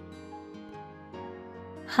density,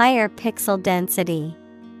 higher pixel density.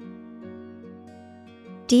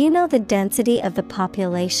 Do you know the density of the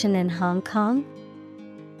population in Hong Kong?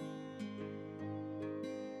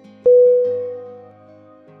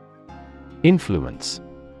 Influence.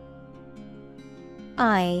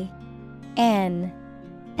 I-N-F-L-U-E-N-C-E.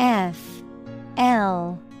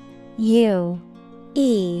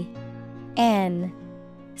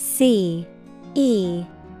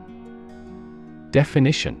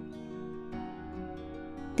 Definition: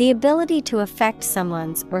 the ability to affect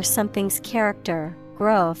someone's or something's character,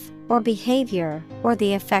 growth, or behavior, or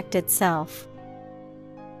the effect itself.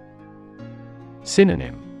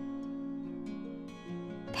 Synonym: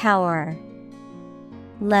 power,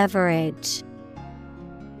 leverage,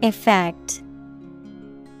 effect.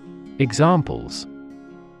 Examples: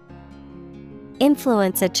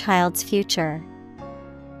 influence a child's future,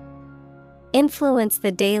 influence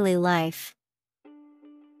the daily life.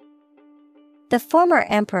 The former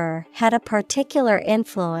emperor had a particular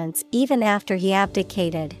influence even after he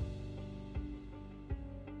abdicated.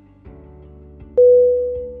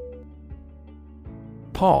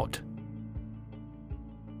 Pod.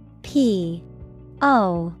 P-O-D.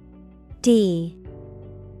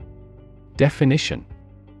 Definition: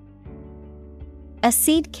 a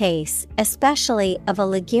seed case, especially of a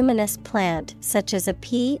leguminous plant such as a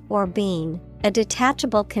pea or bean, a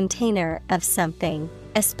detachable container of something,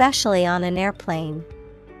 especially on an airplane.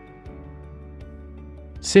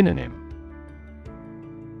 Synonym: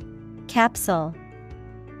 capsule,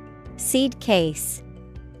 seed case,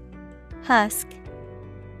 husk.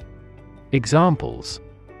 Examples: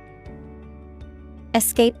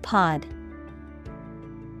 Escape pod,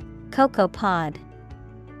 cocoa pod.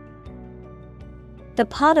 The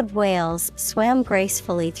pod of whales swam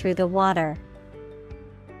gracefully through the water.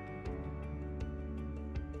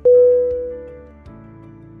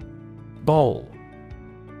 Bowl.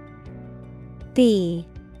 B-O-L-L.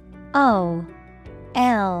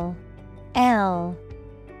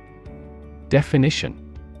 Definition: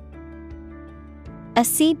 A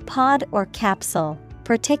seed pod or capsule,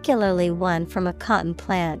 particularly one from a cotton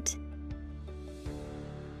plant.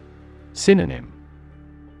 Synonym: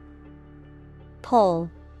 Pole,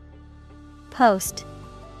 post,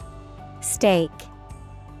 stake.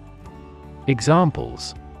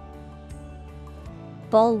 Examples: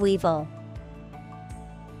 Boll weevil,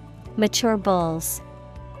 mature bolls.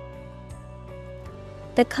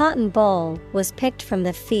 The cotton boll was picked from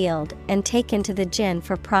the field and taken to the gin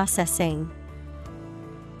for processing.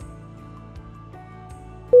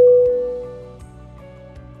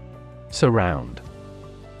 Surround.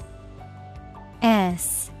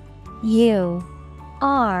 S-U-R-R-O-U-N-D.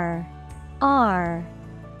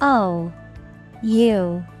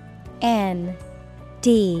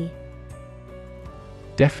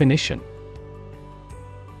 Definition: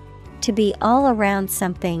 To be all around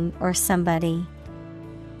something or somebody.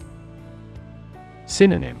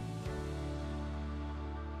 Synonym: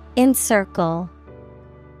 Encircle,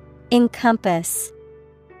 encompass,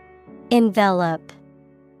 envelop.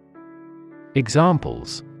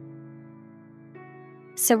 Examples: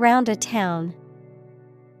 Surround a town.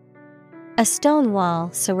 A stone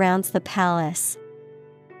wall surrounds the palace.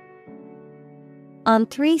 On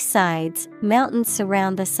 3 sides, mountains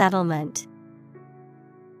surround the settlement.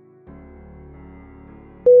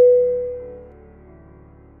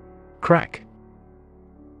 Crack.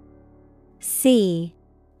 C-R-A-C-K.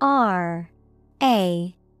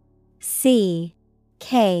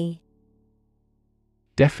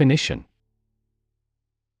 Definition: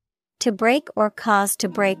 To break or cause to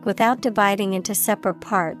break without dividing into separate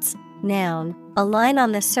parts. Noun, a line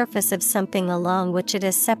on the surface of something along which it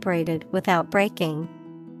is separated without breaking.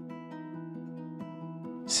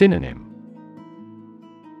 Synonym: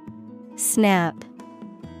 Snap,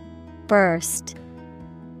 burst,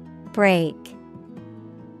 break.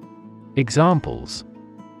 Examples: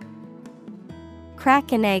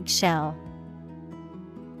 Crack an eggshell.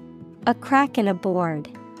 A crack in a board.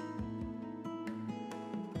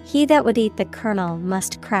 He that would eat the kernel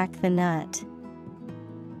must crack the nut.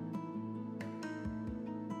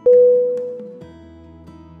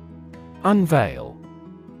 Unveil.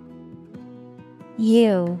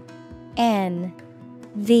 U-N-V-E-I-L.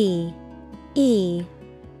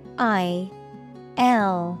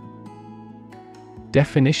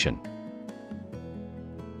 Definition: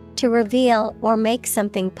 To reveal or make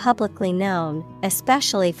something publicly known,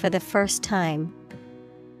 especially for the first time.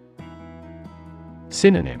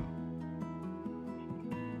 Synonym: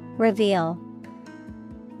 Reveal,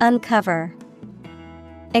 uncover,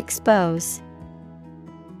 expose.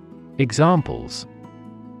 Examples: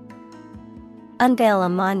 Unveil a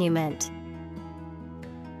monument.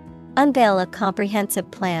 Unveil a comprehensive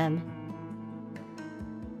plan.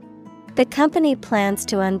 The company plans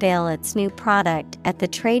to unveil its new product at the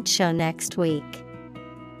trade show next week.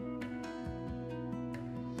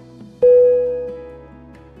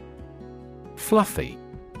 Fluffy.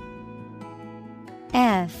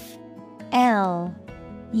 F-L-U-F-F-Y.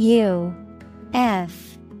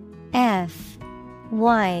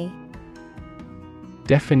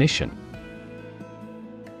 Definition: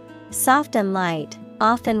 Soft and light,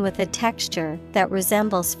 often with a texture that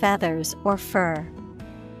resembles feathers or fur.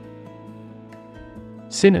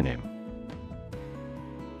 Synonym: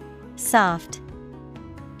 Soft,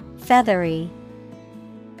 feathery,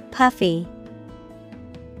 puffy.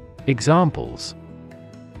 Examples: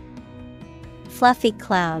 Fluffy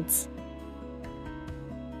clouds.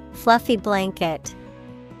 Fluffy blanket.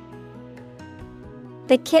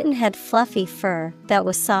 The kitten had fluffy fur that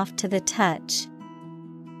was soft to the touch.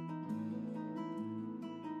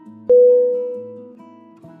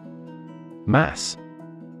 Mass.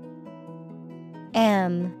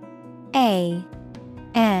 M-A-S-S.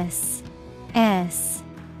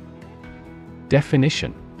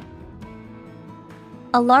 Definition: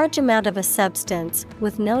 A large amount of a substance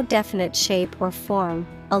with no definite shape or form,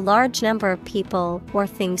 a large number of people or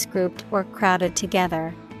things grouped or crowded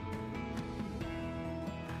together.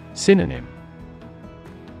 Synonym: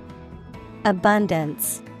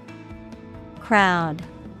 Abundance, crowd,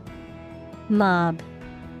 mob.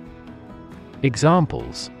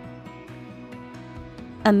 Examples: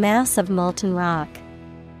 a mass of molten rock.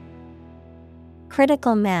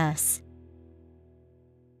 Critical mass.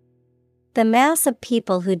 The mass of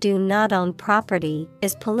people who do not own property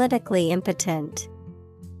is politically impotent.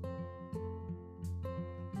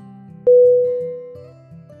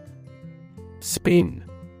 Spin.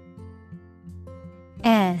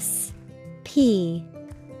 S-P-I-N.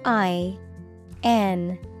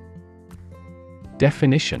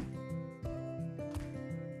 Definition.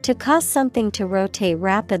 To cause something to rotate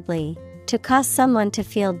rapidly, to cause someone to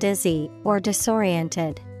feel dizzy or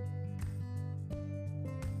disoriented.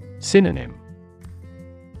 Synonym.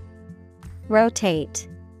 Rotate,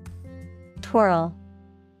 twirl,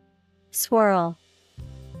 swirl.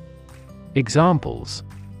 Examples.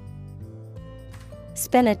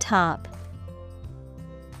 Spin a top.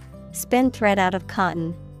 Spin thread out of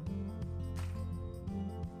cotton.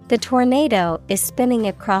 The tornado is spinning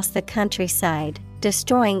across the countryside,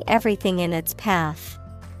 destroying everything in its path.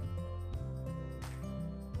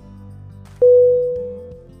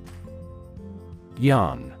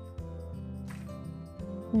 Yarn.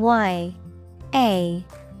 Y-A-R-N.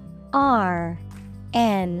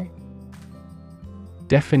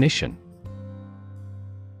 Definition.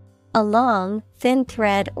 A long, thin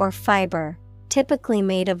thread or fiber, typically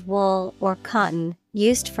made of wool or cotton,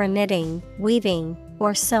 used for knitting, weaving,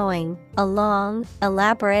 or sewing. A long,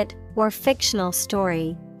 elaborate, or fictional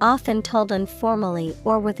story, often told informally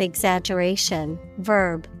or with exaggeration.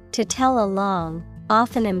 Verb, to tell a long,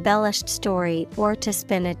 often embellished story or to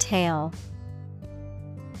spin a tale.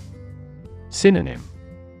 Synonym.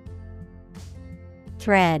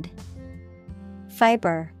 Thread,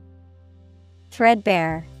 fiber,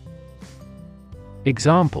 threadbare.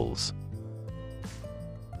 Examples.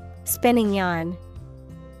 Spinning yarn.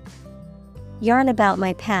 Yarn about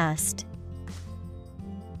my past.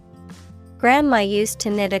 Grandma used to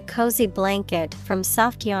knit a cozy blanket from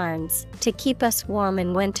soft yarns to keep us warm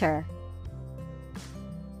in winter.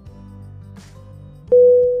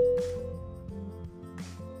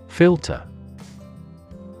 Filter.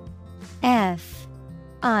 F-I-L-T-E-R.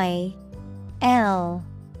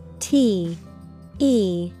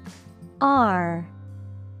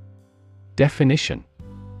 Definition.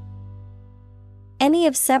 Any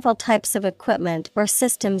of several types of equipment or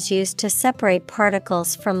systems used to separate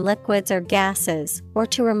particles from liquids or gases, or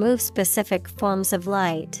to remove specific forms of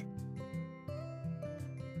light.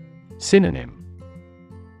 Synonym.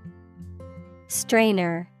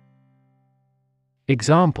 Strainer.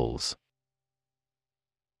 Examples.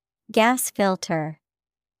 Gas filter.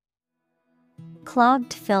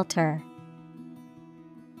 Clogged filter.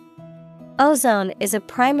 Ozone is a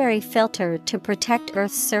primary filter to protect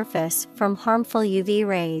Earth's surface from harmful UV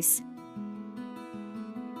rays.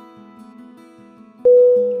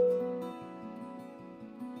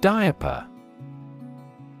 Diaper.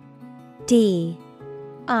 D-I-A-P-E-R.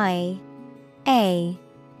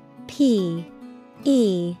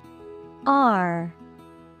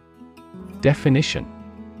 Definition.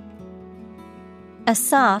 A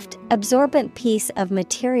soft, absorbent piece of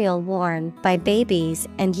material worn by babies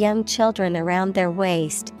and young children around their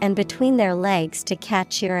waist and between their legs to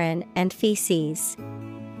catch urine and feces.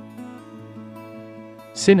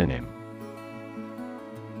 Synonym.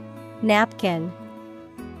 Napkin,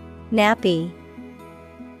 nappy.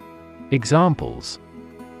 Examples.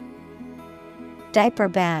 Diaper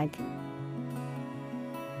bag.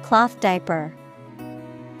 Cloth diaper.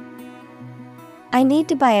 I need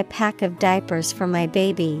to buy a pack of diapers for my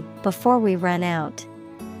baby before we run out.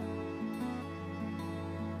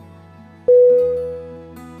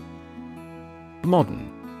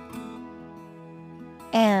 Modern.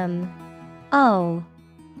 M-O-D-E-R-N.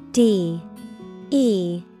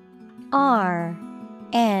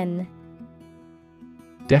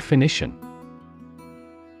 Definition.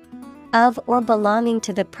 Of or belonging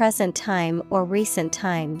to the present time or recent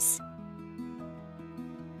times.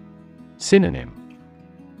 Synonym.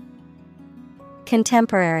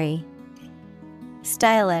 Contemporary,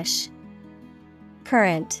 stylish,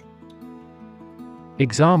 current.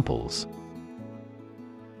 Examples.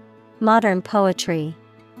 Modern poetry.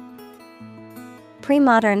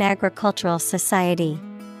 Pre-modern agricultural society.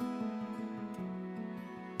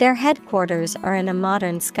 Their headquarters are in a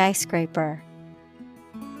modern skyscraper.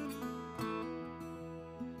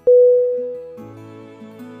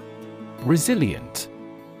 Resilient.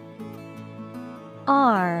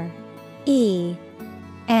 R-E-S-I-L-I-E-N-T.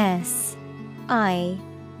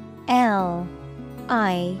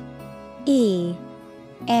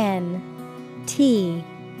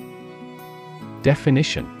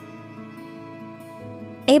 Definition.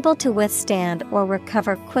 Able to withstand or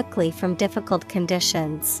recover quickly from difficult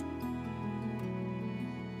conditions.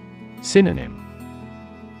 Synonym.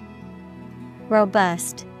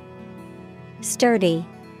 Robust, sturdy,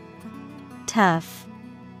 tough.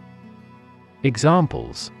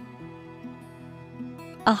 Examples: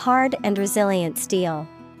 A hard and resilient steel.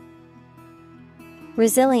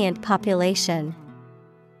 Resilient population.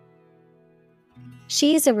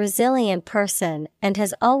 She is a resilient person and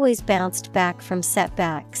has always bounced back from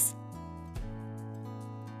setbacks.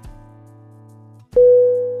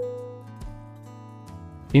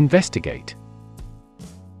 Investigate.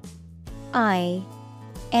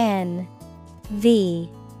 INVESTIGATE.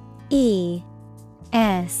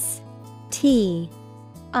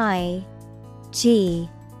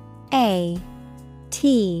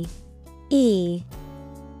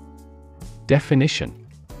 Definition: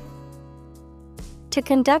 To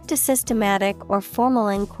conduct a systematic or formal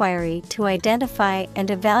inquiry to identify and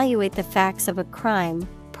evaluate the facts of a crime,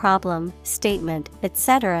 problem, statement,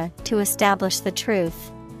 etc., to establish the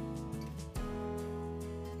truth.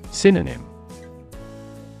 Synonym: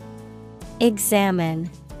 Examine,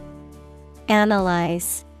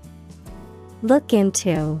 analyze, look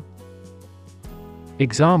into.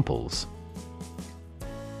 Examples: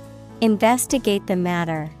 Investigate the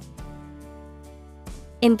matter.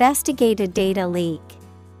 Investigate a data leak.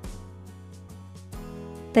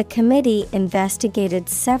 The committee investigated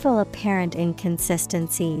several apparent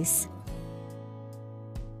inconsistencies.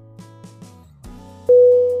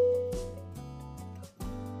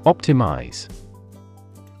 Optimize.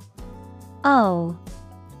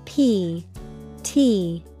 OPTIMIZE.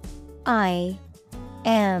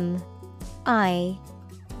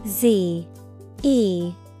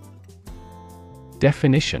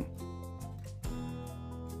 Definition: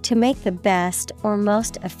 To make the best or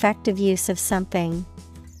most effective use of something.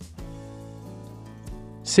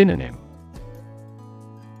 Synonym: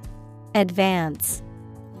 Advance,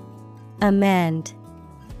 amend,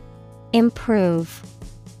 improve.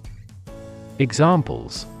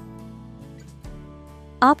 Examples: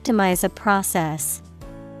 Optimize a process.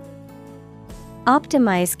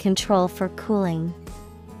 Optimize control for cooling.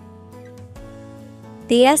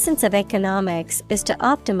 The essence of economics is to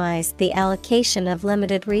optimize the allocation of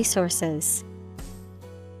limited resources.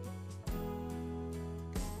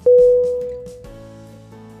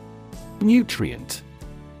 Nutrient.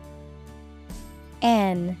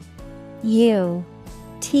 Nutrient.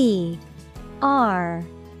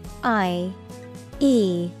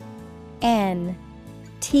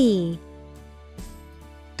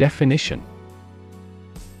 Definition: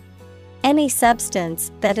 Any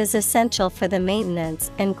substance that is essential for the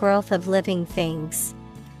maintenance and growth of living things.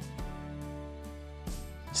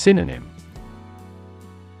 Synonym: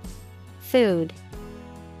 Food,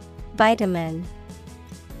 vitamin.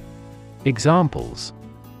 Examples: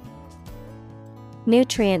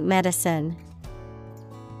 Nutrient medicine.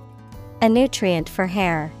 A nutrient for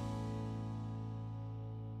hair.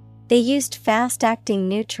 They used fast-acting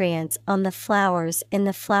nutrients on the flowers in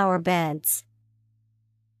the flower beds.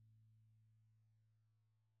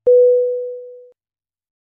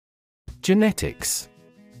 Genetics.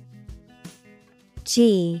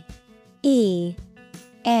 GENETICS.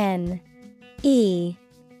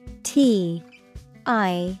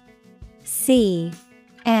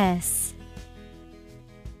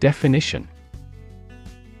 Definition: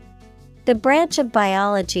 The branch of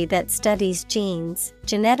biology that studies genes,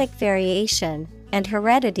 genetic variation, and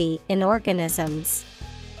heredity in organisms.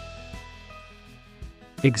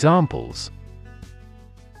 Examples: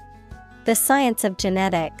 The science of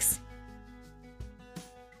genetics.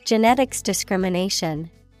 Genetics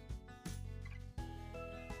discrimination.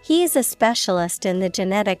 He is a specialist in the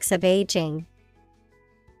genetics of aging.